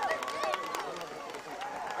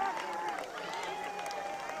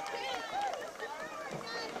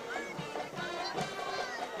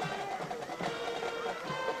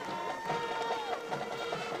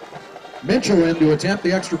 Mitchell in to attempt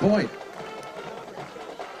the extra point.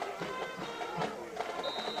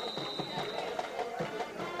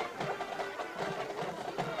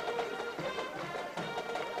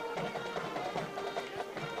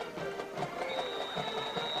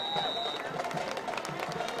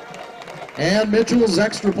 And Mitchell's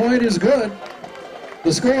extra point is good.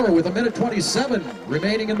 The score with 1:27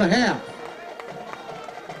 remaining in the half.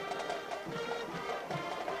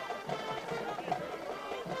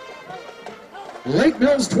 Lake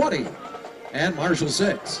Mills 20 and Marshall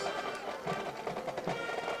 6.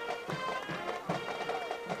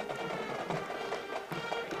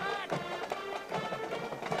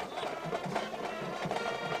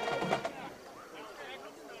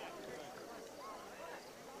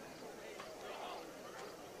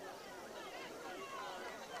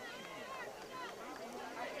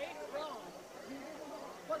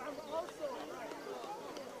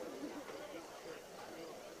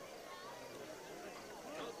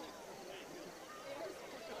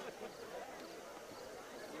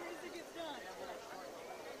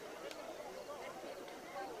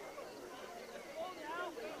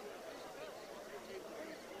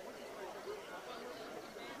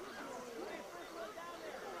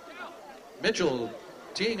 Mitchell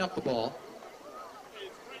teeing up the ball.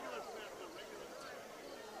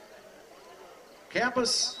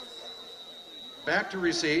 Campus back to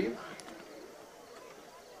receive,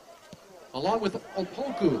 along with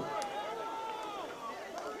Opoku.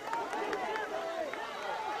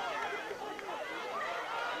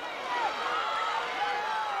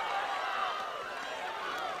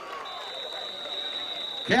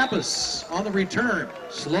 Campus on the return,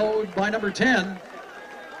 slowed by number 10,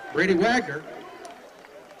 Brady Wagner.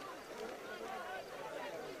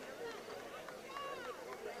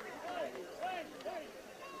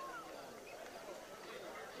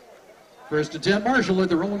 First and 10, Marshall at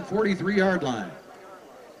their own 43-yard line.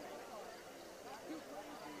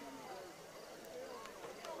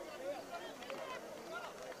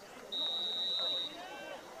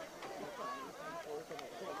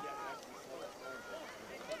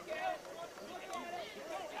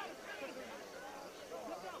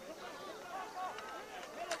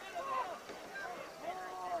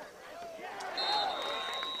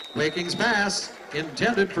 Waking's pass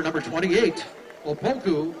intended for number 28,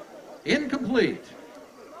 Opoku, incomplete.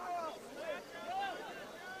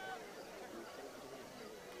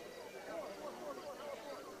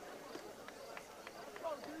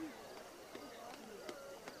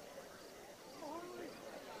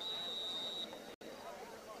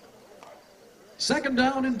 Second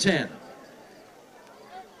down and 10.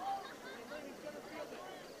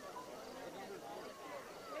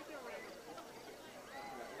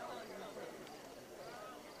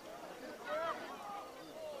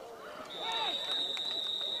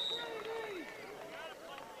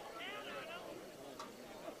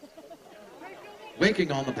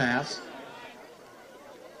 Waking on the pass.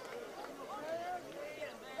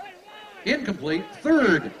 Incomplete,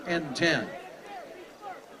 third and 10.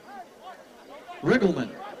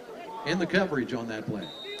 Riggleman in the coverage on that play.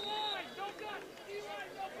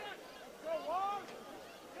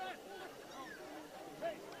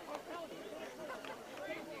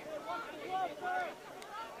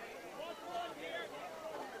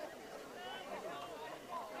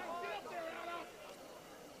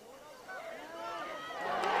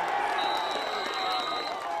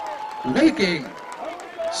 Waking,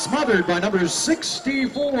 smothered by number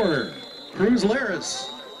 64, Cruz Laris.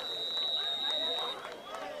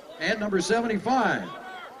 And number 75,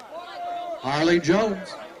 Harley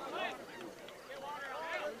Jones.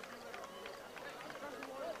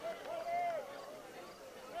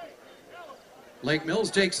 Lake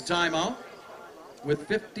Mills takes a timeout with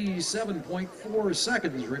 57.4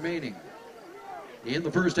 seconds remaining in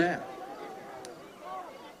the first half.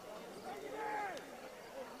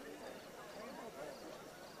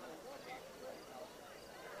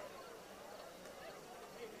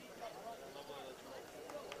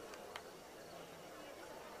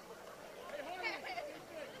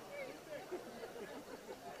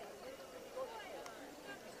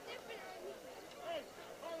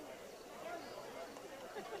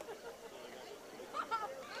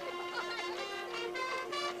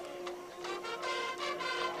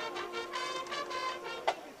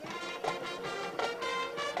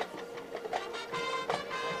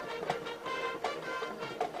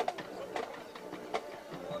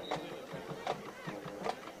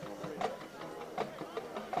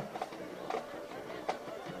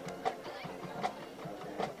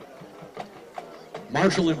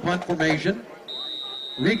 Marshall in punt formation.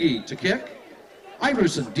 Rigi to kick.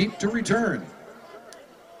 Iverson deep to return.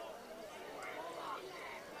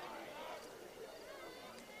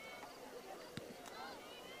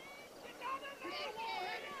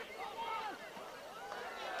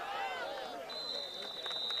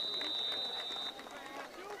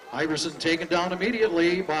 Iverson taken down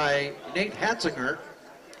immediately by Nate Hatzinger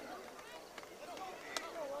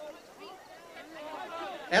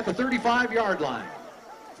at the 35-yard line.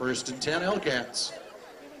 First and 10, Hellcats.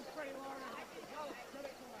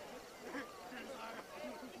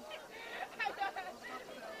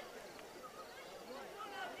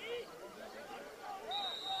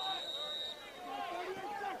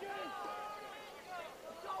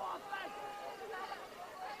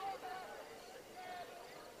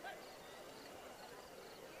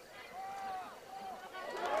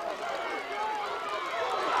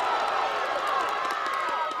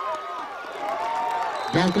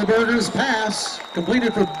 Dunkelberger's pass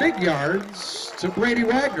completed for big yards to Brady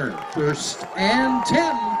Wagner. First and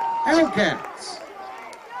 10, Hellcats.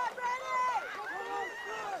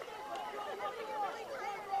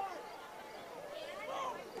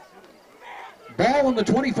 Ball on the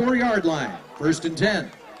 24-yard line. First and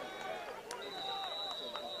 10.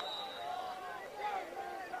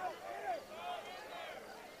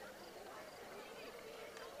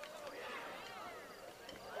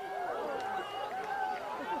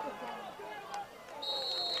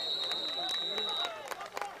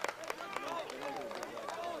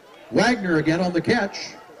 Wagner again on the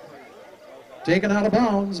catch. Taken out of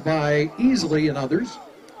bounds by Easley and others.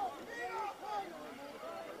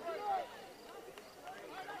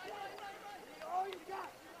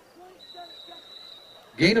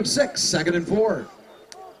 Gain of 6, second and 4.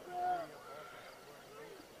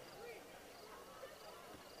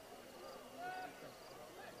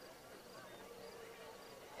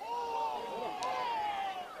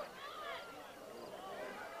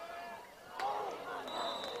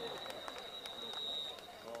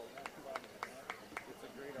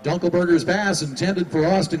 Dunkelberger's pass intended for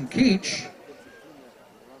Austin Keach.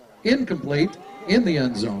 Incomplete in the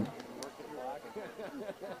end zone.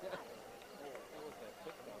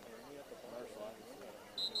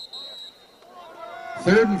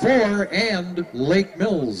 Third and 4, and Lake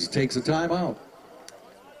Mills takes a timeout.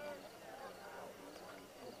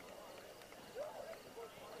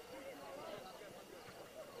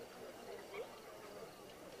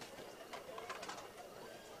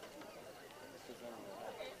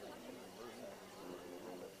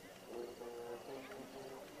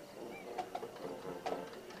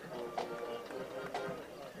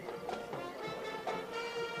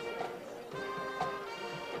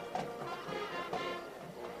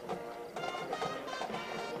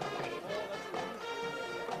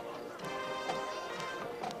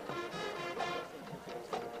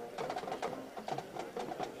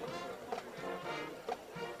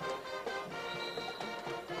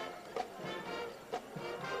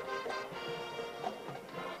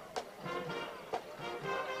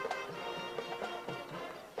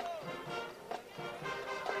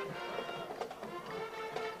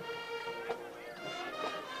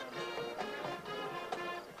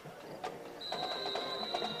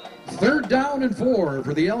 Third down and 4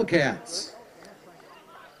 for the L-Cats.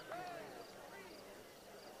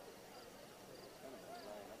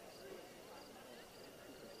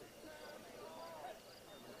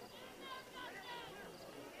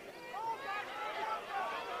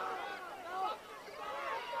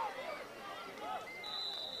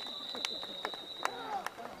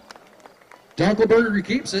 Dunkelberger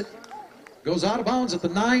keeps it. Goes out of bounds at the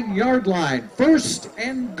 9-yard line. First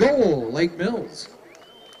and goal, Lake Mills.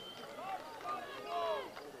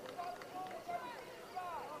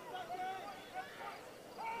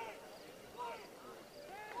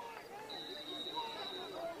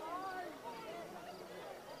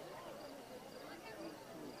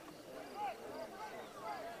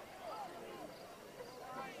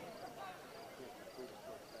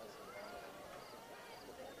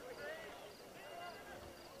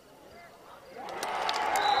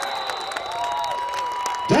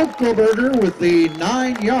 Dunkelberger with the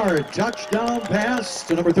 9-yard touchdown pass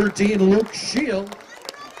to number 13, Luke Shield.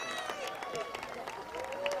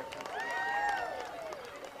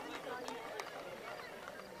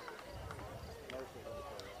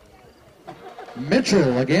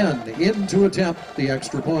 Mitchell again in to attempt the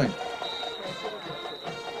extra point.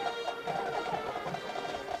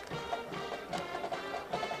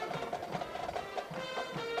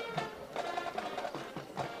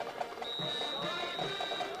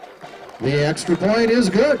 The extra point is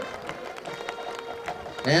good.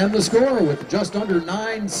 And the score with just under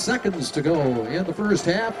 9 seconds to go in the first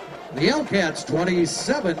half. The L-Cats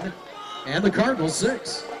 27 and the Cardinals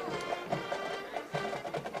 6.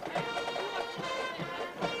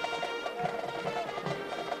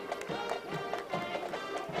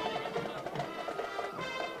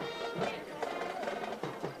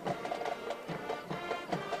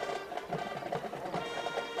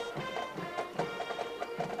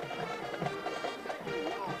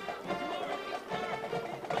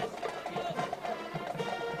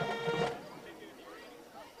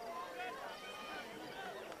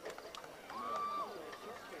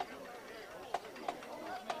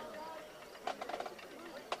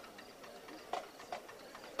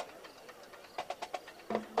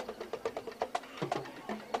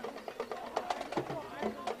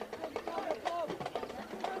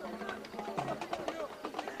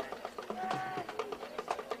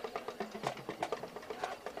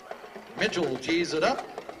 Mitchell tees it up.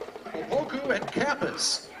 Opoku and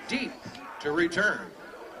Kappas deep to return.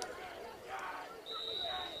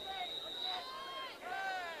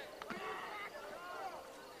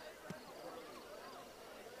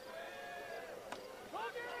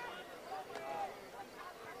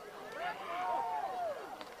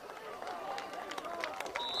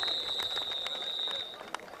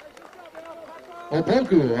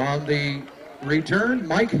 Opoku on the return.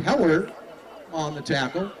 Mike Heller on the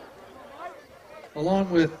tackle, along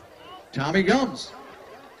with Tommy Gums.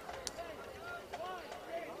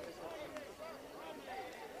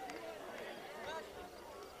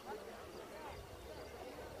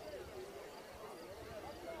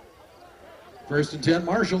 First and 10,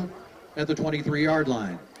 Marshall at the 23-yard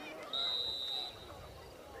line.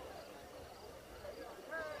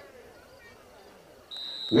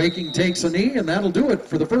 Waking takes a knee, and that'll do it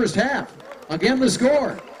for the first half. Again, the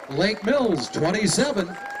score, Lake Mills 27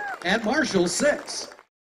 and Marshall 6.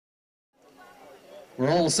 We're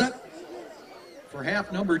all set for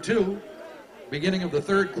half number 2, beginning of the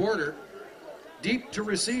third quarter. Deep to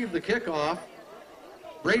receive the kickoff,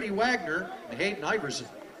 Brady Wagner and Hayden Iverson.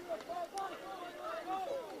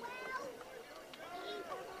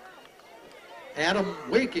 Adam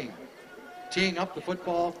Waking teeing up the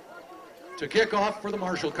football to kick off for the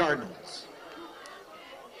Marshall Cardinals.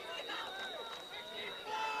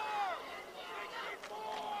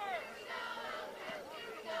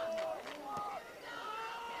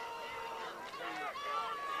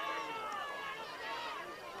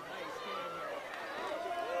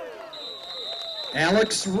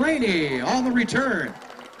 Alex Rainey on the return.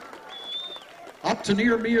 Up to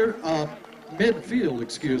near midfield,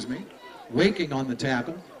 excuse me. Waking on the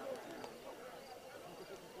tackle.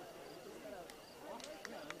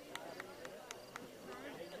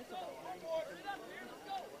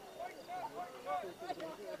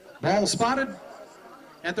 Ball spotted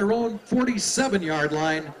at their own 47-yard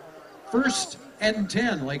line. 1st and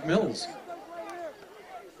 10, Lake Mills.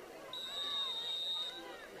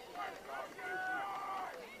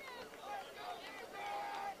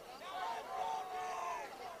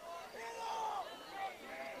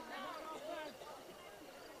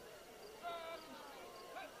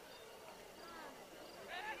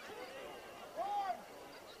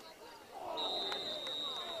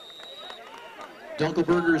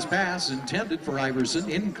 Dunkelberger's pass intended for Iverson,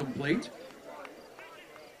 incomplete.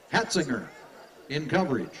 Hatzinger in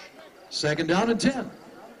coverage. 2nd down and 10.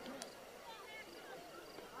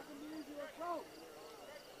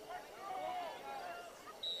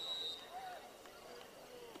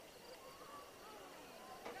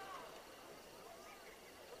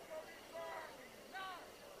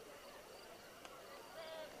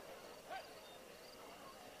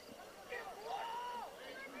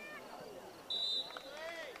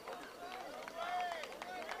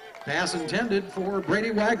 Pass intended for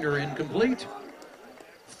Brady Wagner, incomplete.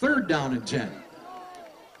 3rd down and 10.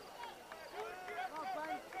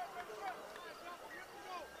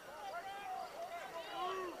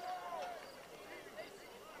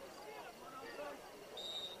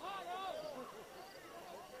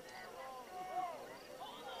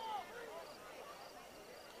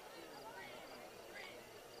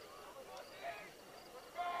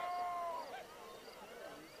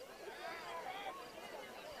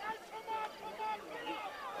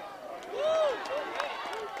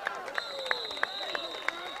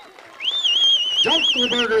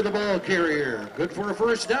 Dunkelberger, the ball carrier. Good for a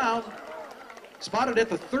 1st down. Spotted at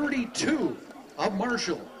the 32 of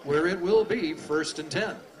Marshall, where it will be 1st and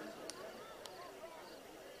 10.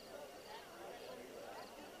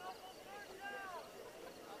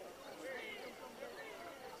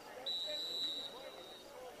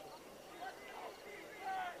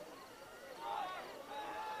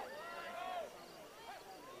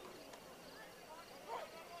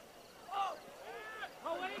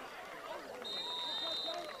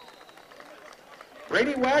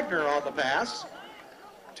 Brady Wagner on the pass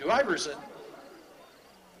to Iverson.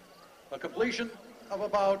 A completion of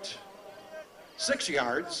about 6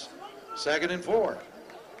 yards. 2nd and 4.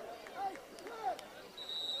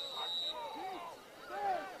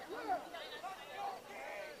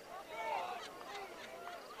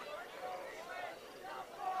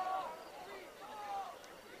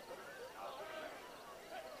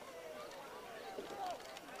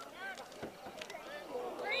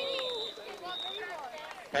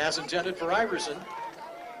 Pass intended for Iverson.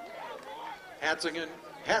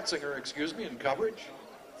 Hatzinger, excuse me, in coverage.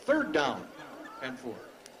 3rd down and 4.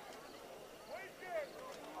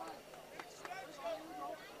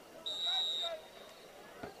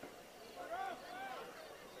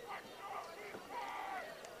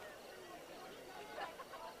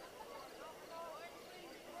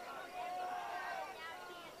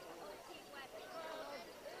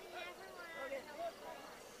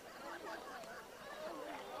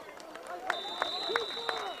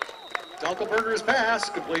 Dunkelberger's pass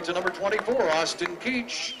complete to number 24, Austin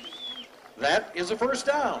Keach. That is a 1st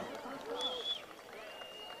down.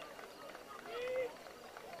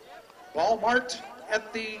 Ball marked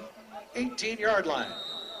at the 18-yard line.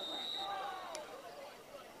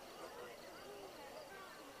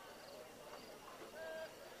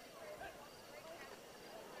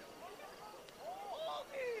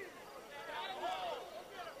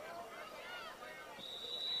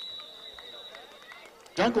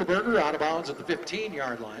 Dunkelberger out of bounds at the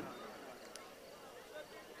 15-yard line.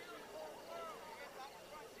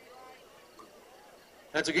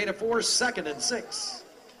 That's a gain of 4, 2nd and 6.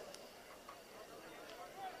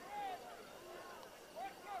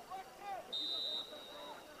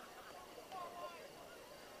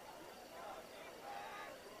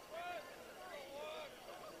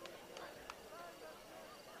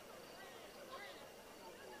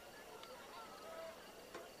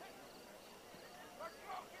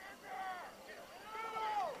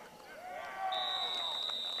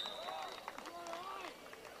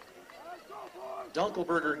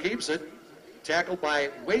 Dunkelberger keeps it. Tackled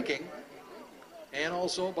by Waking and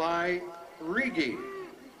also by Rigi.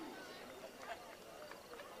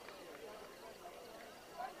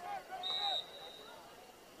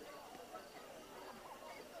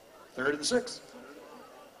 Third and 6.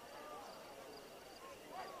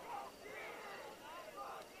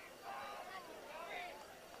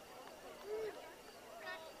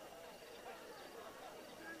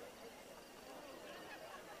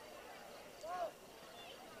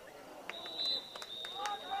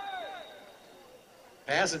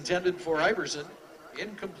 Pass intended for Iverson,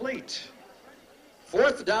 incomplete.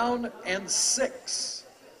 4th down and 6.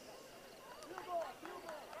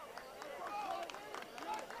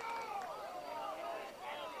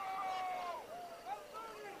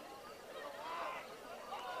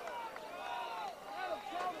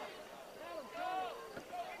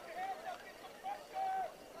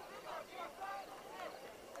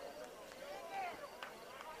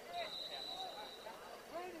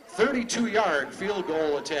 .32-yard field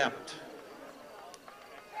goal attempt.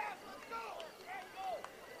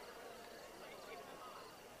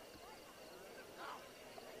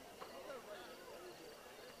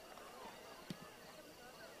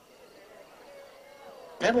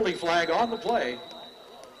 Penalty flag on the play.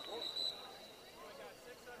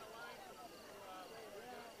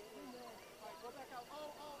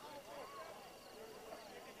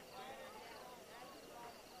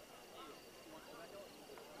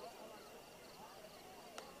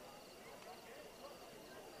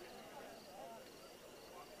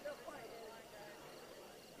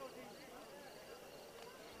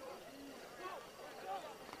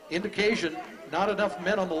 Indication, not enough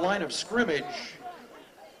men on the line of scrimmage.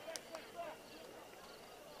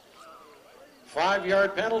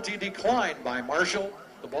 5-yard penalty declined by Marshall.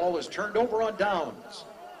 The ball is turned over on downs.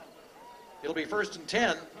 It'll be 1st and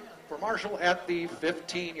 10 for Marshall at the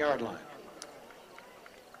 15-yard line.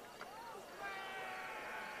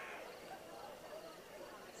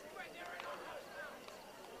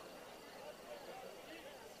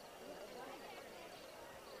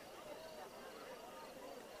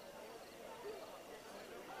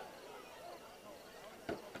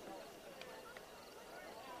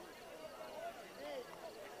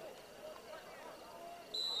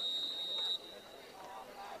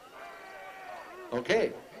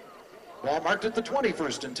 Okay, ball marked at the 20,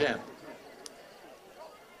 1st and 10.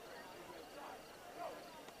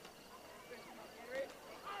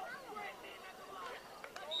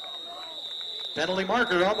 Penalty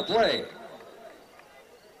marker on the play.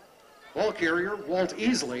 Ball carrier, Walt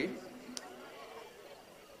Easley.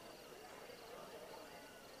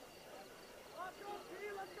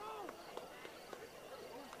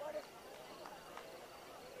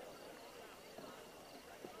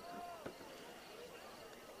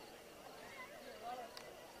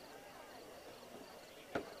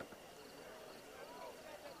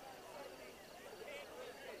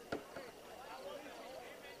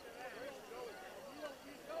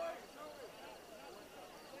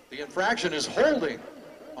 The infraction is holding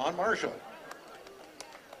on Marshall.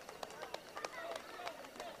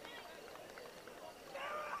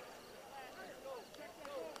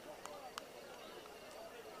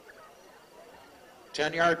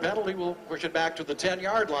 Ten-yard penalty will push it back to the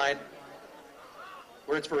 10-yard line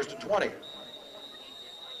where it's 1st and 20.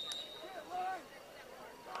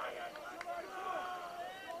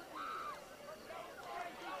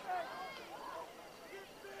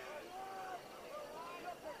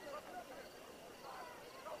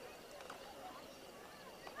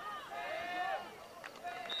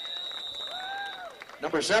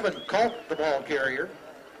 Number 7, Culp, the ball carrier.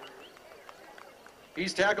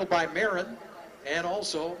 He's tackled by Marin and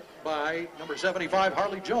also by number 75,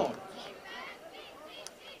 Harley Jones.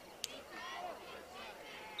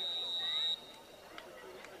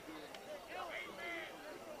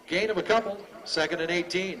 Gain of a couple, 2nd and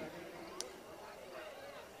 18.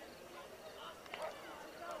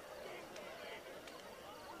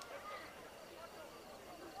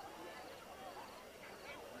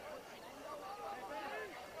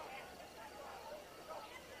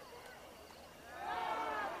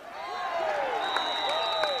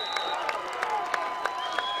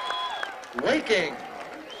 Waking.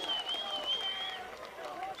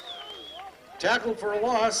 Tackled for a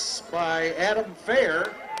loss by Adam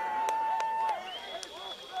Fair.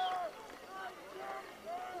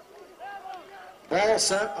 Ball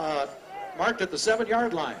set, marked at the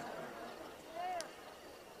 7-yard line.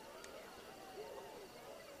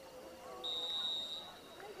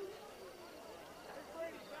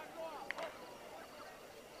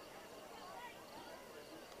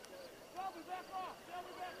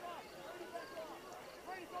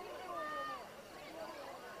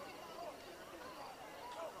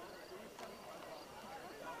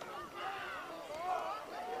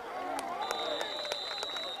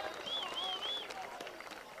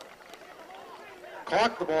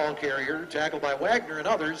 caught the ball carrier, tackled by Wagner and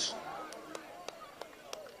others.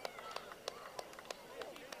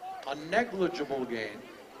 A negligible gain.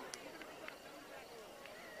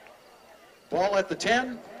 Ball at the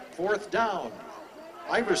 10, 4th down.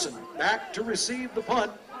 Iverson back to receive the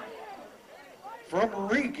punt from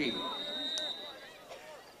Rieke.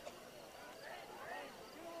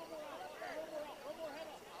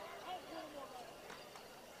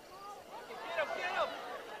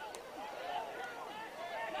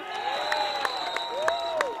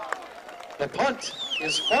 The punt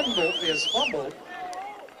is fumbled.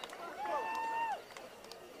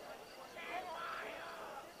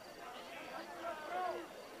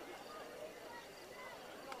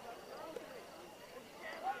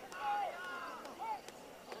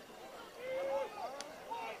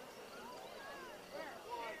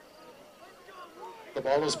 The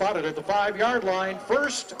ball is spotted at the 5-yard line.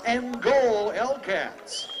 1st and goal,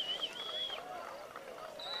 L-Cats.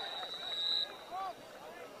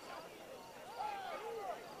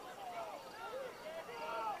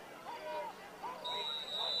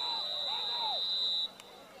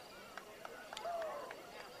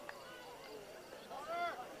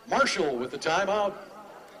 Marshall with the timeout.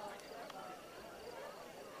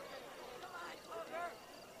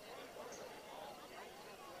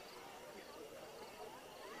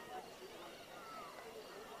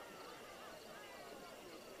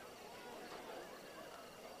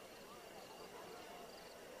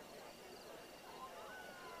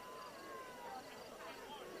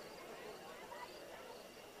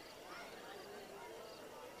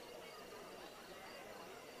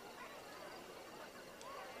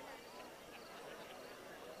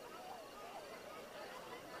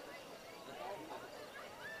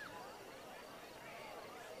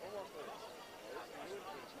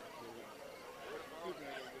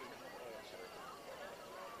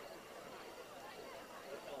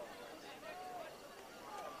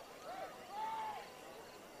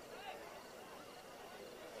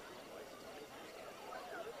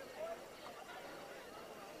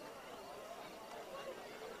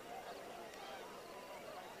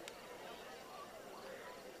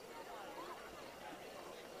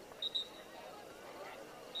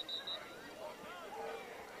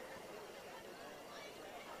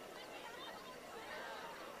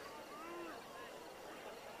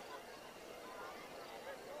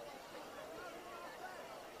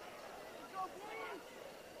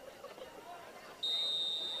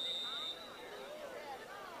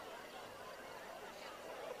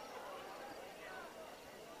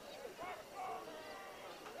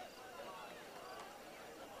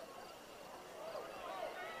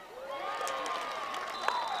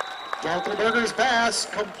 Daltonberger's pass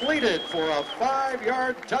completed for a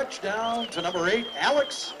 5-yard touchdown to number 8,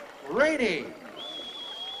 Alex Rainey.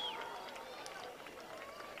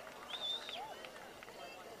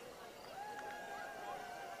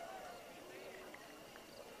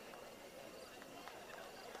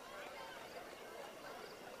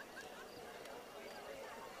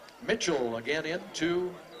 Mitchell again in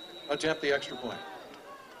to attempt the extra point.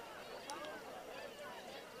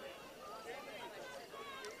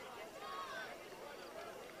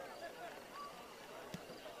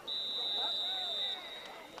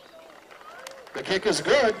 The kick is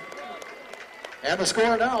good. And the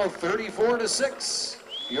score now 34-6.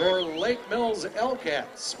 Your Lake Mills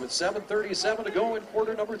L-Cats with 7:37 to go in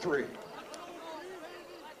quarter number 3.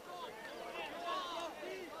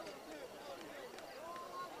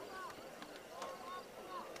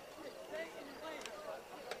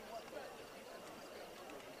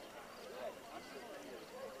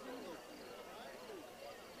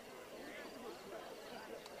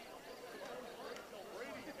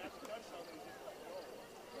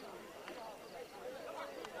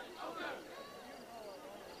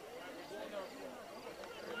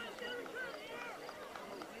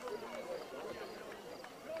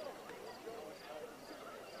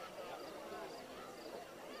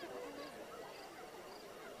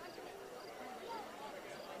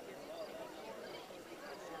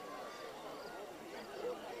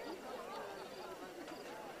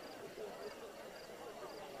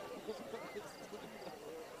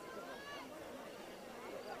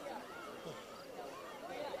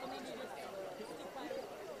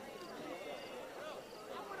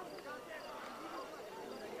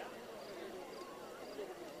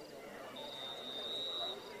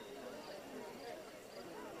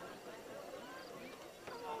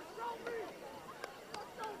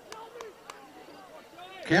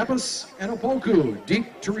 Campus and Opoku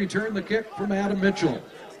deep to return the kick from Adam Mitchell.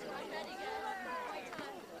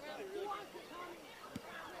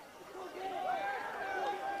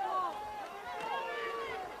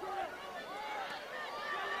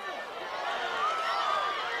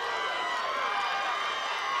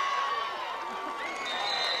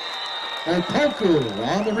 Opoku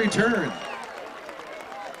on the return.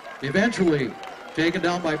 Eventually taken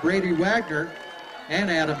down by Brady Wagner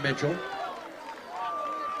and Adam Mitchell.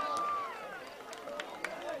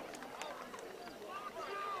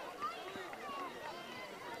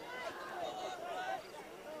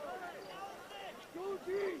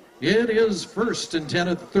 It is 1st and 10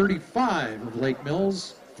 at the 35 of Lake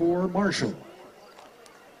Mills for Marshall.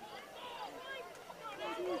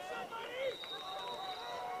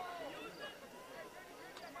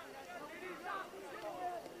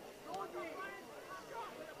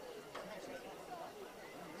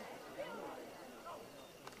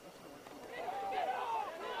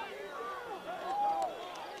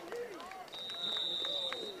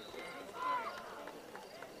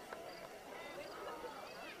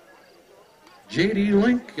 J.D.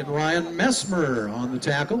 Link and Ryan Messmer on the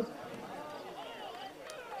tackle.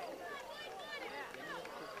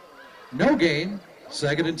 No gain,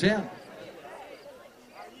 2nd and 10.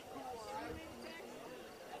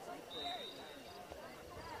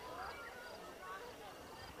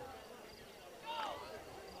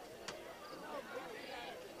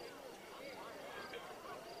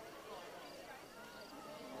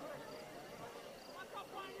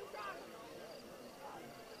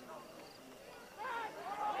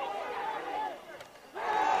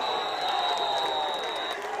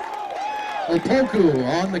 Opoku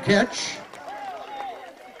on the catch.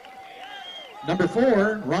 Number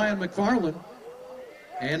 4, Ryan McFarland.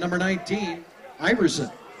 And number 19,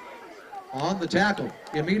 Iverson on the tackle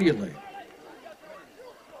immediately.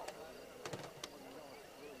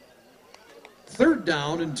 3rd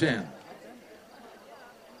down and 10.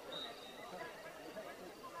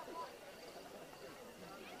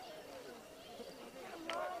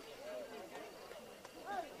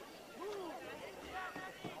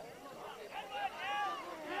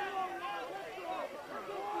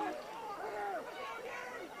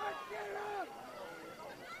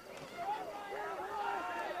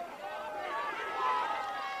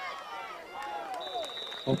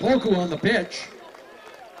 Opoku on the pitch,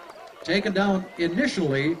 taken down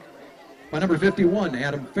initially by number 51,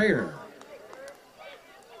 Adam Fair.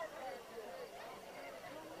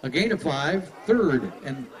 A gain of 5, 4th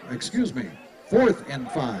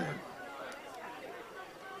and 5.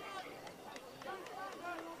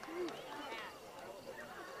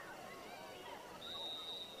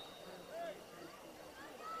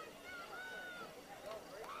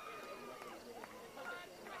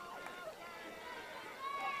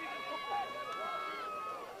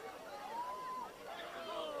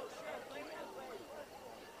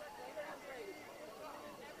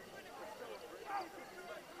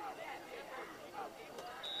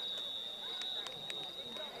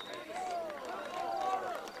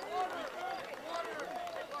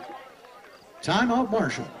 Timeout,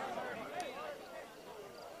 Marshall.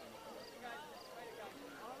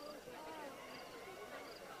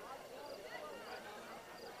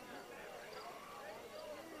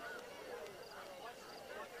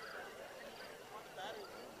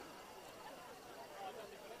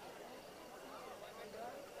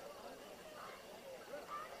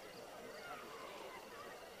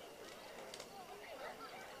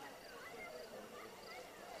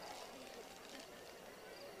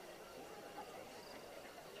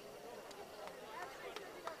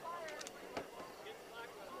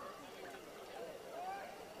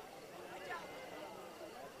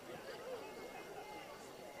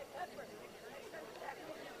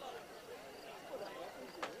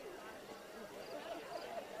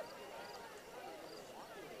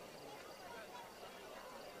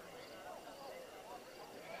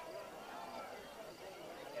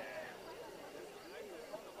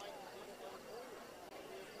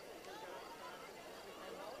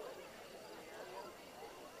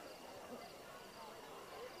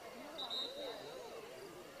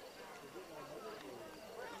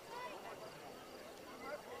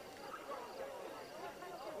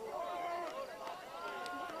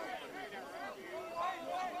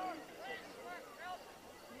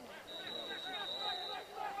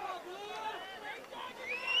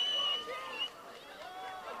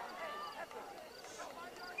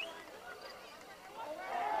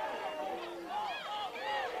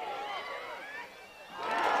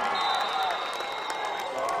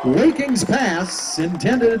 Waking's pass,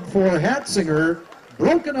 intended for Hatzinger,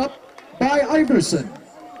 broken up by Iverson.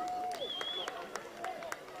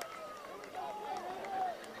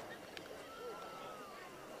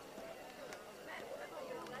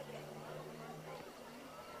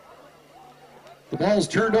 The ball's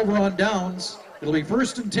turned over on downs. It'll be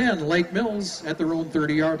 1st and 10, Lake Mills at their own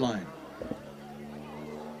 30-yard line.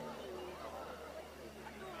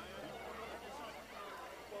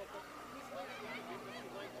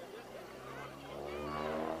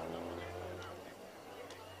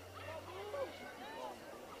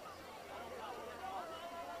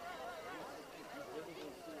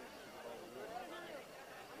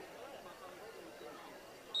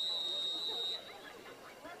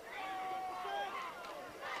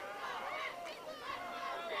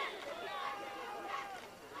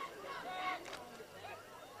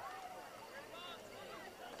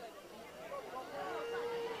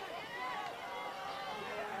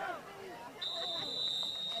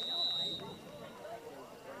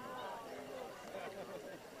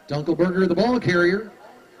 Dunkelberger, the ball carrier.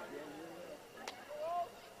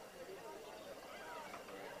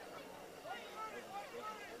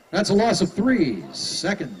 That's a loss of 3,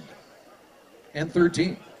 2nd and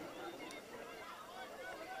 13.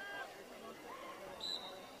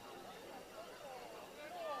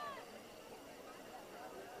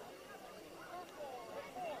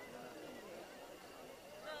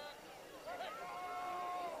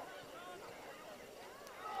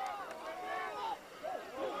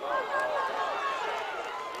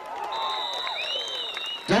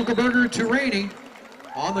 Dunkelberger to Rainey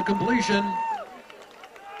on the completion.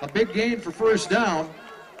 A big gain for first down.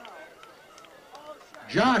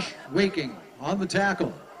 Josh Waking on the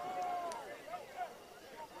tackle.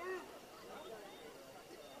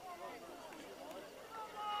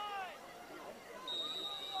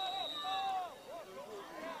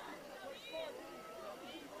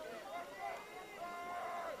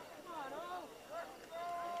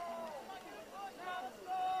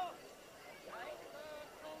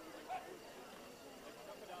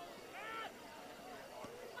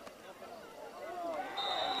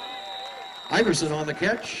 Iverson on the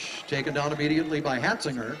catch, taken down immediately by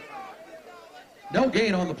Hatzinger. No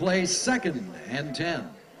gain on the play, 2nd and 10.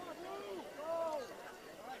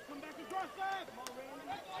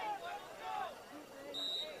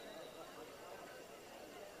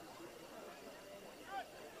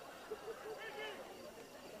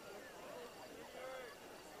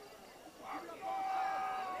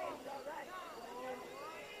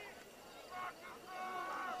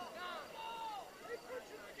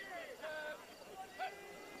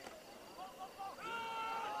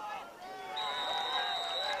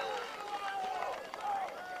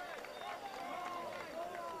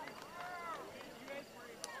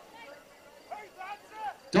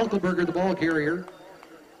 Dunkelberger, the ball carrier,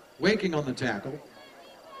 Waking on the tackle.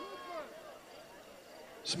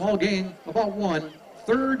 Small gain, about 1,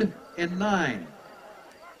 3rd and 9.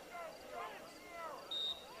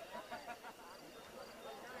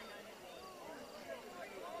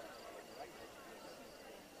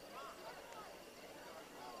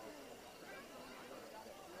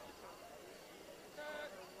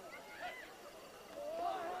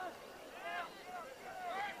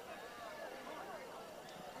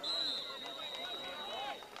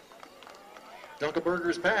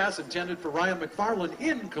 Dunkelberger's pass intended for Ryan McFarland,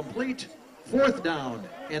 incomplete. 4th down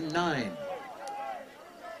and 9.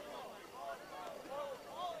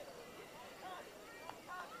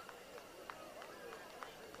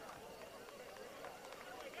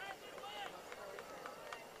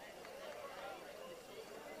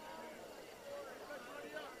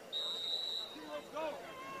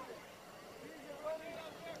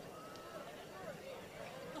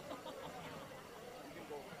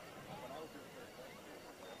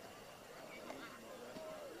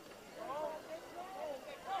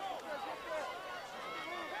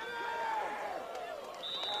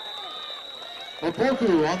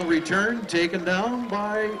 Opoku on the return, taken down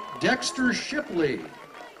by Dexter Shipley.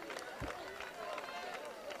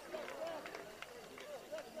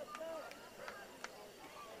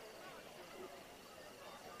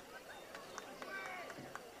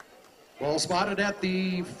 Ball spotted at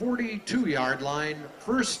the 42-yard line,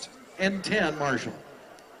 1st and 10, Marshall.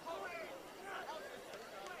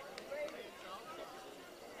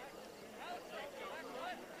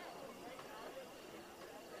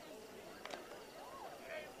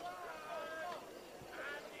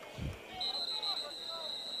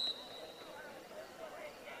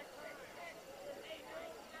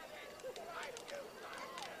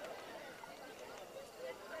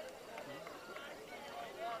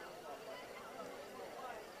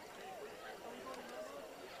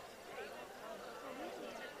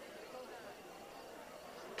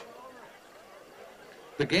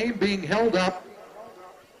 The game being held up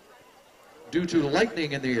due to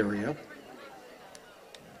lightning in the area.